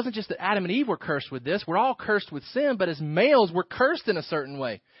 It wasn't just that Adam and Eve were cursed with this. We're all cursed with sin, but as males, we're cursed in a certain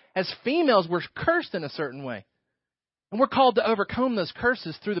way. As females, we're cursed in a certain way. And we're called to overcome those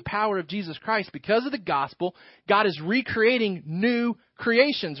curses through the power of Jesus Christ. Because of the gospel, God is recreating new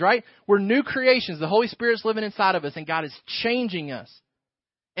creations, right? We're new creations. The Holy Spirit's living inside of us, and God is changing us.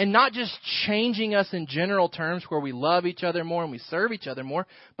 And not just changing us in general terms where we love each other more and we serve each other more,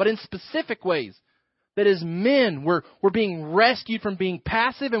 but in specific ways. That as men, we're being rescued from being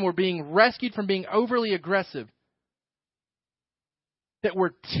passive, and we're being rescued from being overly aggressive. That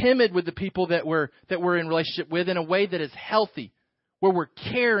we're timid with the people that we're in relationship with in a way that is healthy, where we're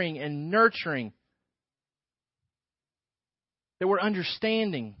caring and nurturing, that we're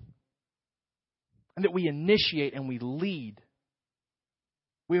understanding, and that we initiate and we lead.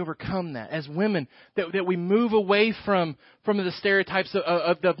 We overcome that. As women, that we move away from the stereotypes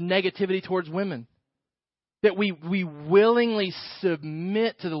of negativity towards women. That we willingly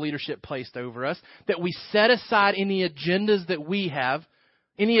submit to the leadership placed over us. That we set aside any agendas that we have,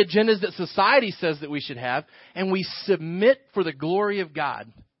 any agendas that society says that we should have, and we submit for the glory of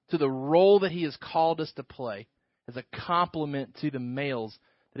God to the role that He has called us to play as a complement to the males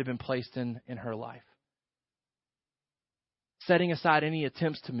that have been placed in her life. Setting aside any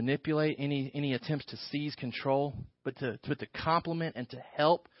attempts to manipulate, any attempts to seize control, but to complement and to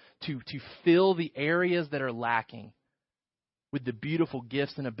help, to fill the areas that are lacking with the beautiful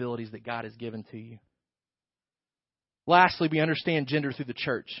gifts and abilities that God has given to you. Lastly, we understand gender through the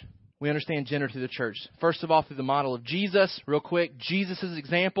church. We understand gender through the church. First of all, through the model of Jesus. Real quick, Jesus'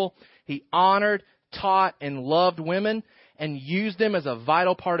 example. He honored, taught, and loved women and used them as a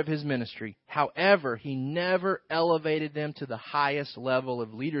vital part of His ministry. However, He never elevated them to the highest level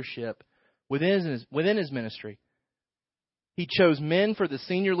of leadership within His ministry. He chose men for the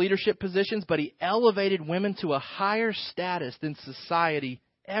senior leadership positions, but He elevated women to a higher status than society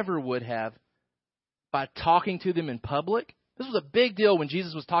ever would have by talking to them in public. This was a big deal when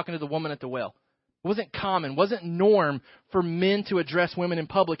Jesus was talking to the woman at the well. It wasn't common, wasn't norm for men to address women in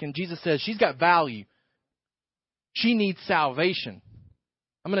public. And Jesus says, she's got value. She needs salvation.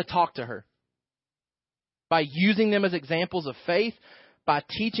 I'm going to talk to her. By using them as examples of faith, by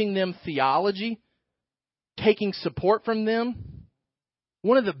teaching them theology, taking support from them.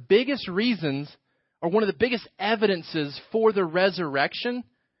 One of the biggest reasons, or one of the biggest evidences for the resurrection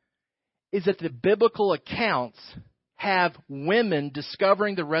is that the biblical accounts have women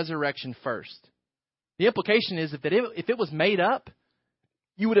discovering the resurrection first. The implication is that if it was made up,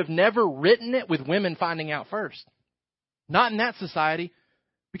 you would have never written it with women finding out first. Not in that society,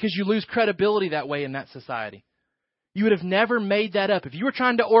 because you lose credibility that way in that society. You would have never made that up. If you were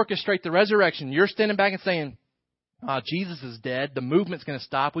trying to orchestrate the resurrection, you're standing back and saying, Jesus is dead. The movement's going to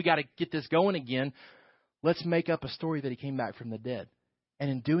stop. We got to get this going again. Let's make up a story that he came back from the dead. And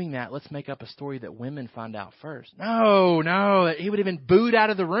in doing that, let's make up a story that women find out first. No. He would have been booed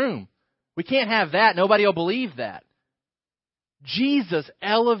out of the room. We can't have that. Nobody will believe that. Jesus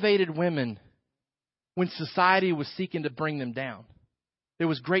elevated women when society was seeking to bring them down. There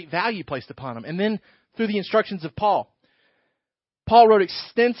was great value placed upon them. And then through the instructions of Paul wrote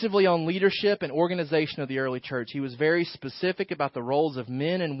extensively on leadership and organization of the early church. He was very specific about the roles of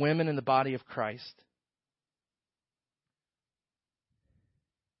men and women in the body of Christ.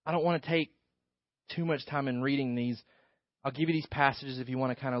 I don't want to take too much time in reading these. I'll give you these passages if you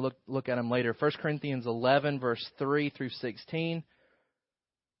want to kind of look at them later. 1 Corinthians 11, verse 3 through 16.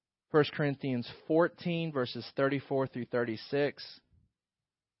 1 Corinthians 14, verses 34 through 36.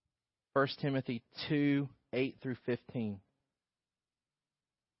 1 Timothy 2, 8 through 15.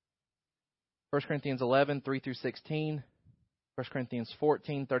 1 Corinthians 11, 3 through 16. 1 Corinthians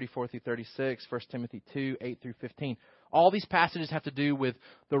 14, 34 through 36. 1 Timothy 2, 8 through 15. All these passages have to do with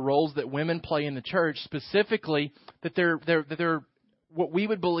the roles that women play in the church, specifically that they're what we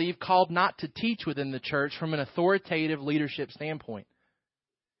would believe called not to teach within the church from an authoritative leadership standpoint.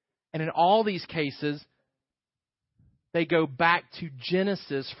 And in all these cases, they go back to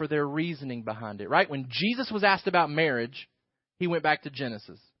Genesis for their reasoning behind it, right? When Jesus was asked about marriage, he went back to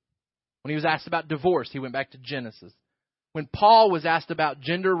Genesis. When he was asked about divorce, he went back to Genesis. When Paul was asked about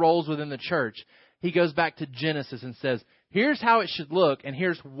gender roles within the church, he goes back to Genesis and says, here's how it should look, and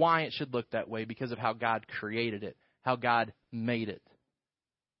here's why it should look that way, because of how God created it, how God made it.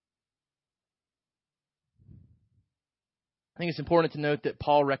 I think it's important to note that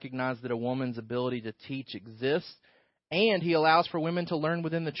Paul recognized that a woman's ability to teach exists, and he allows for women to learn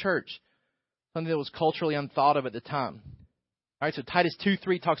within the church, something that was culturally unthought of at the time. All right, so Titus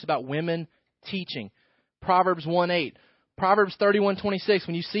 2:3 talks about women teaching. Proverbs 1:8. Proverbs 31:26,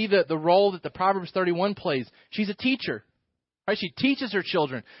 when you see the role that the Proverbs 31 plays, she's a teacher. Right? She teaches her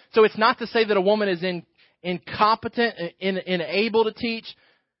children. So it's not to say that a woman is incompetent, unable to teach,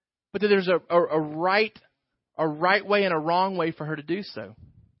 but that there's a right way and a wrong way for her to do so.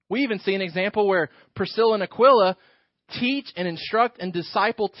 We even see an example where Priscilla and Aquila teach and instruct and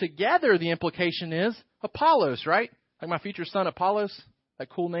disciple together. The implication is Apollos, right? Like my future son Apollos, that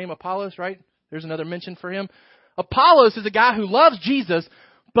cool name Apollos, right? There's another mention for him. Apollos is a guy who loves Jesus,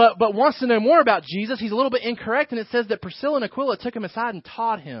 but wants to know more about Jesus. He's a little bit incorrect, and it says that Priscilla and Aquila took him aside and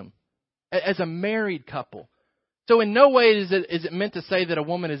taught him as a married couple. So in no way is it meant to say that a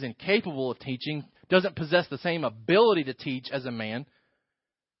woman is incapable of teaching, doesn't possess the same ability to teach as a man.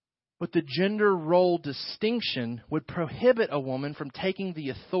 But the gender role distinction would prohibit a woman from taking the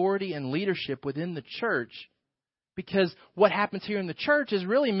authority and leadership within the church, because what happens here in the church is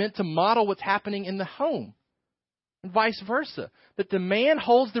really meant to model what's happening in the home. And vice versa. That the man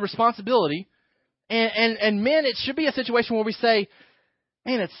holds the responsibility, and men, it should be a situation where we say,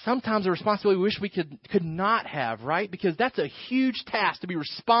 man, it's sometimes a responsibility we wish we could not have, right? Because that's a huge task, to be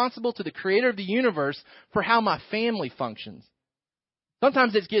responsible to the creator of the universe for how my family functions.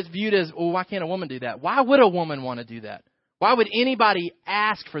 Sometimes it gets viewed as, well, why can't a woman do that? Why would a woman want to do that? Why would anybody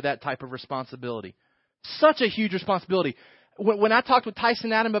ask for that type of responsibility? Such a huge responsibility. When I talked with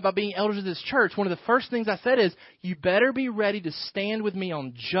Tyson and Adam about being elders of this church, one of the first things I said is, you better be ready to stand with me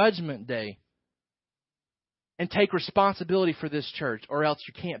on Judgment Day and take responsibility for this church, or else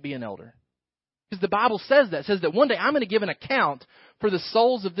you can't be an elder. Because the Bible says that. It says that one day I'm going to give an account for the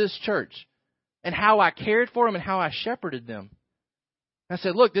souls of this church and how I cared for them and how I shepherded them. And I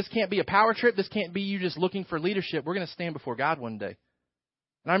said, look, this can't be a power trip. This can't be you just looking for leadership. We're going to stand before God one day.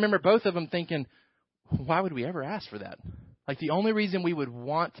 And I remember both of them thinking, why would we ever ask for that? Like, the only reason we would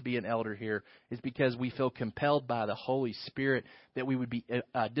want to be an elder here is because we feel compelled by the Holy Spirit that we would be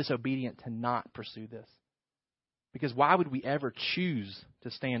disobedient to not pursue this. Because why would we ever choose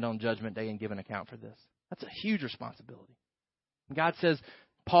to stand on Judgment Day and give an account for this? That's a huge responsibility. And God says,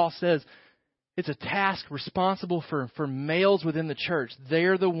 Paul says, It's a task responsible for males within the church.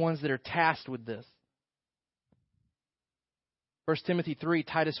 They're the ones that are tasked with this. 1 Timothy 3,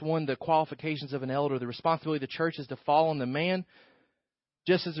 Titus 1, the qualifications of an elder. The responsibility of the church is to fall on the man,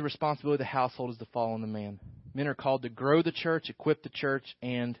 just as the responsibility of the household is to fall on the man. Men are called to grow the church, equip the church,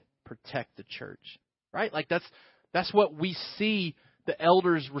 and protect the church. Right? Like that's what we see the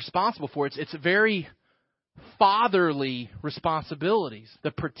elders responsible for. It's very fatherly responsibilities.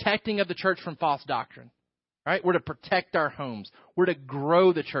 The protecting of the church from false doctrine. Right? We're to protect our homes. We're to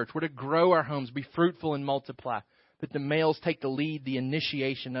grow the church. We're to grow our homes, be fruitful and multiply. That the males take the lead, the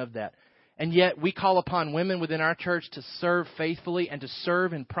initiation of that. And yet we call upon women within our church to serve faithfully and to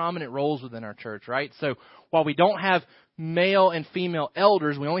serve in prominent roles within our church, right? So while we don't have male and female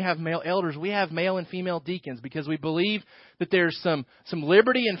elders, we only have male elders, we have male and female deacons because we believe that there's some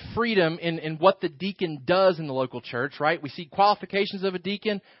liberty and freedom in what the deacon does in the local church, right? We see qualifications of a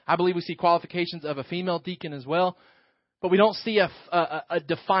deacon. I believe we see qualifications of a female deacon as well. But we don't see a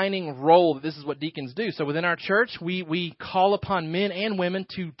defining role that this is what deacons do. So within our church, we call upon men and women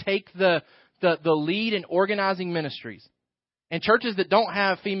to take the lead in organizing ministries. And churches that don't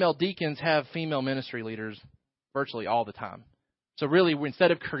have female deacons have female ministry leaders virtually all the time. So really, instead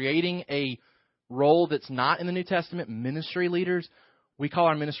of creating a role that's not in the New Testament, ministry leaders, we call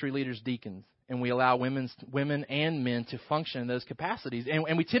our ministry leaders deacons. And we allow women and men to function in those capacities.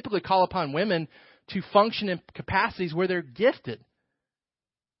 And we typically call upon women to function in capacities where they're gifted.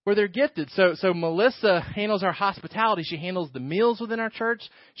 So Melissa handles our hospitality. She handles the meals within our church.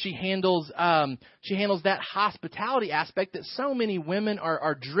 She handles that hospitality aspect that so many women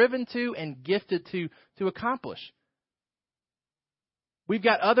are driven to and gifted to accomplish. We've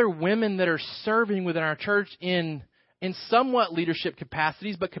got other women that are serving within our church in somewhat leadership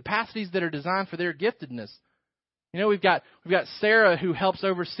capacities, but capacities that are designed for their giftedness. You know, we've got Sarah who helps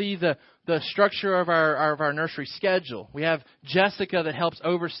oversee the structure of our nursery schedule. We have Jessica that helps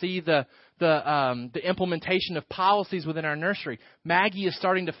oversee the implementation of policies within our nursery. Maggie is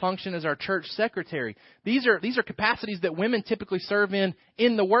starting to function as our church secretary. These are capacities that women typically serve in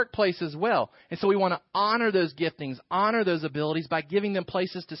the workplace as well. And so we want to honor those giftings, honor those abilities by giving them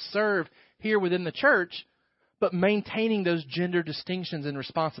places to serve here within the church, but maintaining those gender distinctions and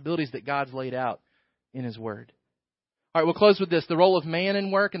responsibilities that God's laid out in His Word. All right, we'll close with this. The role of man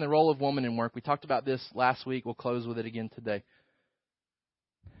in work and the role of woman in work. We talked about this last week. We'll close with it again today.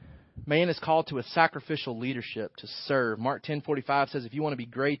 Man is called to a sacrificial leadership, to serve. Mark 10:45 says, if you want to be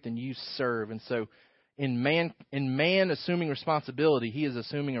great, then you serve. And so in man assuming responsibility, he is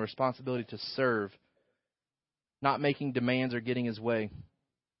assuming a responsibility to serve, not making demands or getting his way.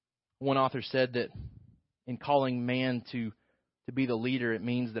 One author said that in calling man to be the leader, it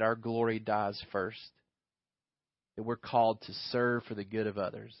means that our glory dies first. That we're called to serve for the good of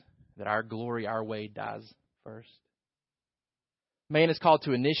others. That our glory, our way dies first. Man is called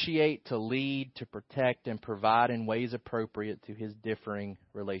to initiate, to lead, to protect, and provide in ways appropriate to his differing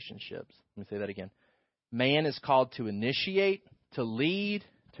relationships. Let me say that again. Man is called to initiate, to lead,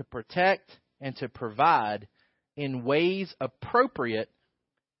 to protect, and to provide in ways appropriate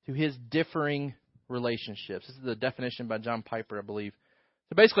to his differing relationships. This is the definition by John Piper, I believe.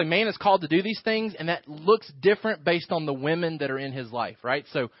 So basically, man is called to do these things, and that looks different based on the women that are in his life, right?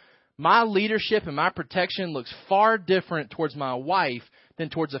 So my leadership and my protection looks far different towards my wife than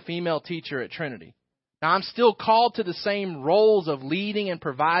towards a female teacher at Trinity. Now, I'm still called to the same roles of leading and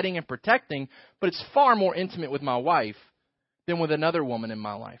providing and protecting, but it's far more intimate with my wife than with another woman in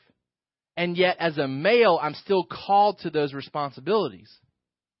my life. And yet, as a male, I'm still called to those responsibilities.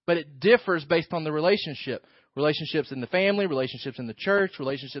 But it differs based on the relationship. Relationships in the family, relationships in the church,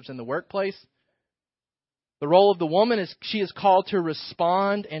 relationships in the workplace. The role of the woman is she is called to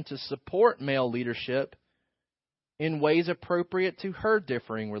respond and to support male leadership in ways appropriate to her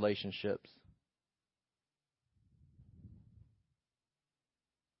differing relationships.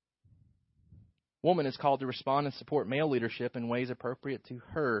 Woman is called to respond and support male leadership in ways appropriate to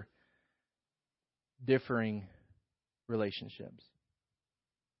her differing relationships.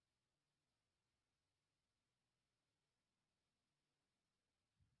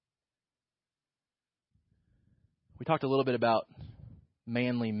 We talked a little bit about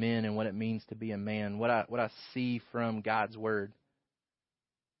manly men and what it means to be a man, what I see from God's Word.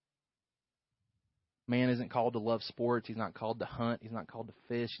 Man isn't called to love sports. He's not called to hunt. He's not called to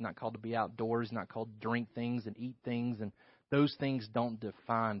fish. He's not called to be outdoors. He's not called to drink things and eat things. And those things don't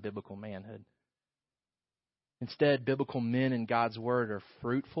define biblical manhood. Instead, biblical men in God's Word are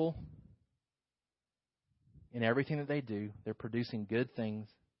fruitful in everything that they do. They're producing good things.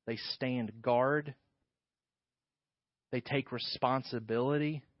 They stand guard. They take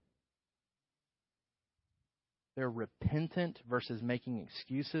responsibility. They're repentant versus making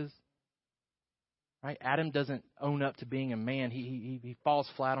excuses. Right? Adam doesn't own up to being a man. He falls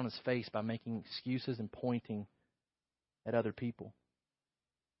flat on his face by making excuses and pointing at other people.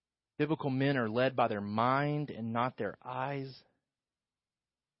 Biblical men are led by their mind and not their eyes.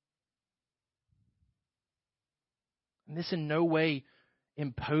 And this in no way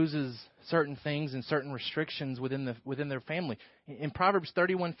imposes certain things and certain restrictions within their family. In Proverbs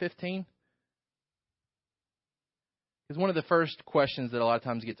 31:15, because one of the first questions that a lot of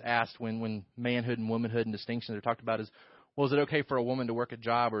times gets asked when manhood and womanhood and distinctions are talked about is, well, is it okay for a woman to work a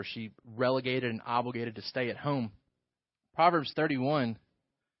job, or is she relegated and obligated to stay at home? Proverbs 31:15,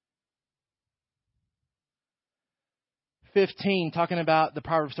 talking about the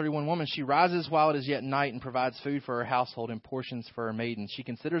Proverbs 31 woman, she rises while it is yet night and provides food for her household and portions for her maidens. She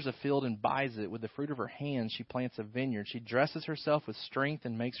considers a field and buys it. With the fruit of her hands she plants a vineyard. She dresses herself with strength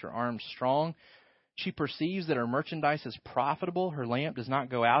and makes her arms strong. She perceives that her merchandise is profitable. Her lamp does not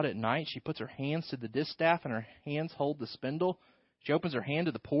go out at night. She puts her hands to the distaff, and her hands hold the spindle. She opens her hand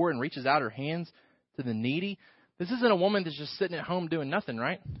to the poor and reaches out her hands to the needy. This isn't a woman that's just sitting at home doing nothing,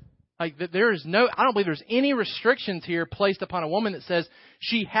 right? Like, I don't believe there's any restrictions here placed upon a woman that says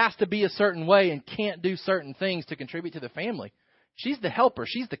she has to be a certain way and can't do certain things to contribute to the family. She's the helper.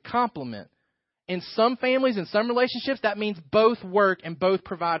 She's the complement. In some families, in some relationships, that means both work and both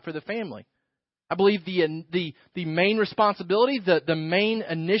provide for the family. I believe the main responsibility, the main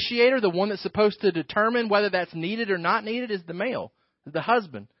initiator, the one that's supposed to determine whether that's needed or not needed, is the male, the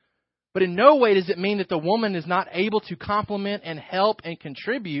husband. But in no way does it mean that the woman is not able to complement and help and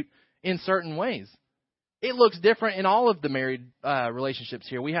contribute in certain ways. It looks different in all of the married relationships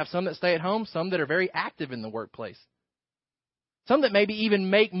here. We have some that stay at home, some that are very active in the workplace, some that maybe even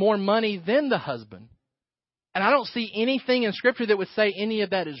make more money than the husband. And I don't see anything in Scripture that would say any of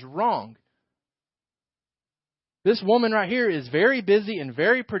that is wrong. This woman right here is very busy and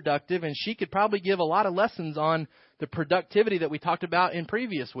very productive, and she could probably give a lot of lessons on the productivity that we talked about in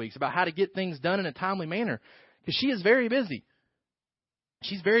previous weeks, about how to get things done in a timely manner, because she is very busy.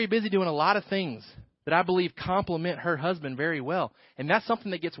 She's very busy doing a lot of things that I believe complement her husband very well. And that's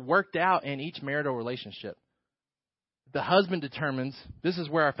something that gets worked out in each marital relationship. The husband determines, this is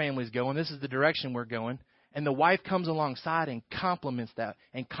where our family's going, this is the direction we're going, and the wife comes alongside and complements that,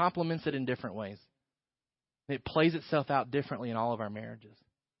 and complements it in different ways. It plays itself out differently in all of our marriages.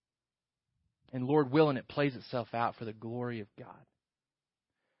 And Lord willing, it plays itself out for the glory of God.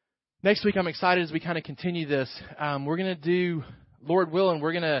 Next week, I'm excited as we kind of continue this. We're going to do, Lord willing,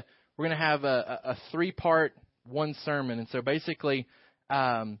 we're going to have a 3-part, one sermon. And so basically,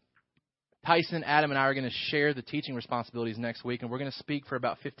 Tyson, Adam, and I are going to share the teaching responsibilities next week, and we're going to speak for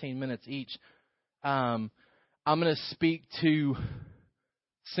about 15 minutes each. I'm going to speak to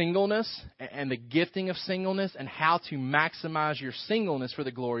singleness and the gifting of singleness and how to maximize your singleness for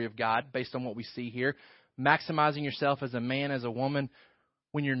the glory of God based on what we see here. Maximizing yourself as a man, as a woman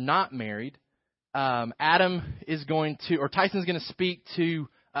when you're not married. Tyson's going to speak to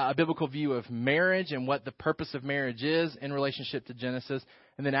a biblical view of marriage and what the purpose of marriage is in relationship to Genesis.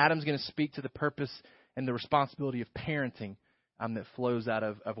 And then Adam's going to speak to the purpose and the responsibility of parenting that flows out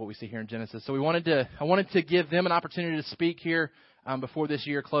of what we see here in Genesis. So I wanted to give them an opportunity to speak here before this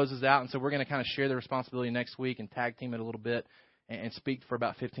year closes out. And so we're going to kind of share the responsibility next week and tag team it a little bit and speak for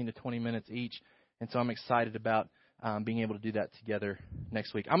about 15 to 20 minutes each. And so I'm excited about being able to do that together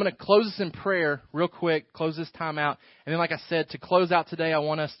next week. I'm going to close this in prayer real quick, close this time out. And then, like I said, to close out today, I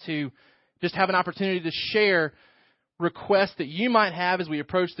want us to just have an opportunity to share requests that you might have as we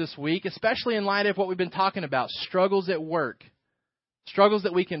approach this week, especially in light of what we've been talking about, struggles at work, struggles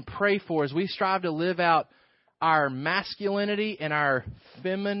that we can pray for as we strive to live out our masculinity and our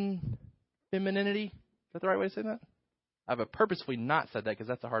femininity. Is that the right way to say that? I've purposefully not said that because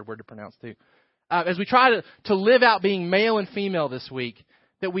that's a hard word to pronounce too. As we try to live out being male and female this week,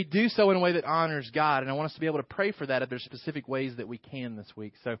 that we do so in a way that honors God. And I want us to be able to pray for that if there's specific ways that we can this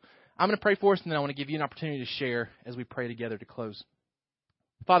week. So I'm going to pray for us, and then I want to give you an opportunity to share as we pray together to close.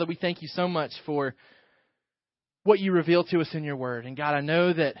 Father, we thank you so much for what you reveal to us in your word. And God, I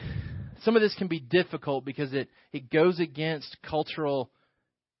know that some of this can be difficult because it goes against cultural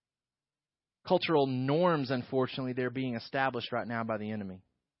norms, unfortunately, that are being established right now by the enemy.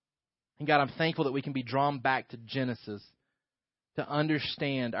 And God, I'm thankful that we can be drawn back to Genesis to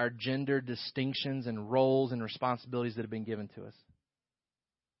understand our gender distinctions and roles and responsibilities that have been given to us.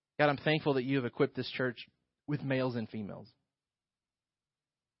 God, I'm thankful that you have equipped this church with males and females.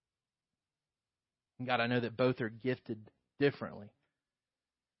 And God, I know that both are gifted differently.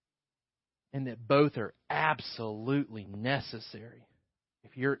 And that both are absolutely necessary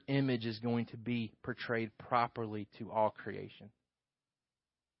if your image is going to be portrayed properly to all creation.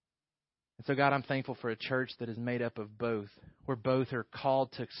 And so, God, I'm thankful for a church that is made up of both, where both are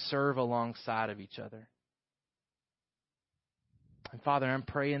called to serve alongside of each other. And Father, I'm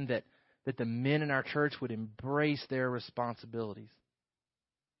praying that the men in our church would embrace their responsibilities.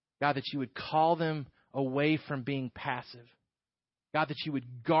 God, that you would call them away from being passive. God, that you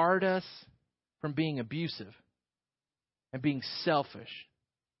would guard us from being abusive and being selfish.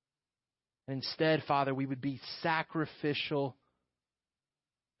 And instead, Father, we would be sacrificial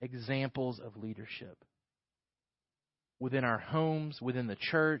examples of leadership within our homes, within the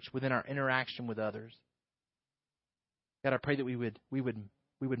church, within our interaction with others. God, I pray that we would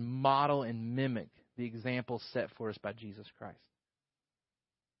model and mimic the example set for us by Jesus Christ.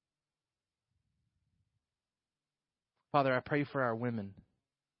 Father, I pray for our women,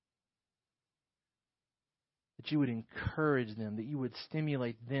 that you would encourage them, that you would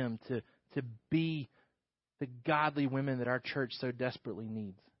stimulate them to be the godly women that our church so desperately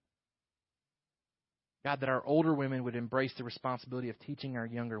needs. God, that our older women would embrace the responsibility of teaching our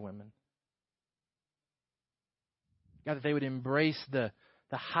younger women. God, that they would embrace the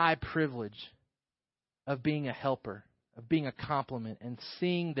high privilege of being a helper, of being a complement, and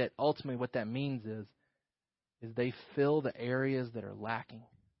seeing that ultimately what that means is they fill the areas that are lacking.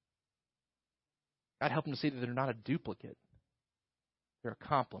 God, help them to see that they're not a duplicate. They're a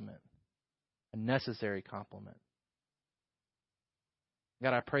complement, a necessary complement.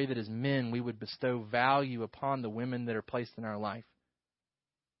 God, I pray that as men we would bestow value upon the women that are placed in our life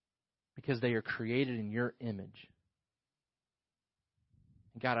because they are created in your image.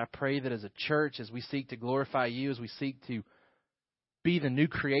 God, I pray that as a church, as we seek to glorify you, as we seek to be the new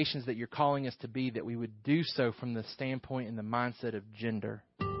creations that you're calling us to be, that we would do so from the standpoint and the mindset of gender.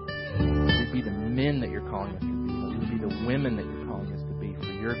 We'd be the men that you're calling us to be. We would be the women that you're calling us to be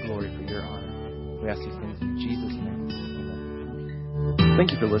for your glory, for your honor. We ask these things in Jesus' name. Amen.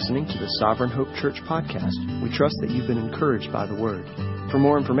 Thank you for listening to the Sovereign Hope Church podcast. We trust that you've been encouraged by the Word. For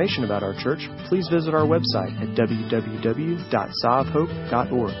more information about our church, please visit our website at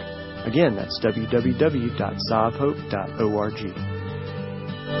www.sovhope.org. Again, that's www.sovhope.org.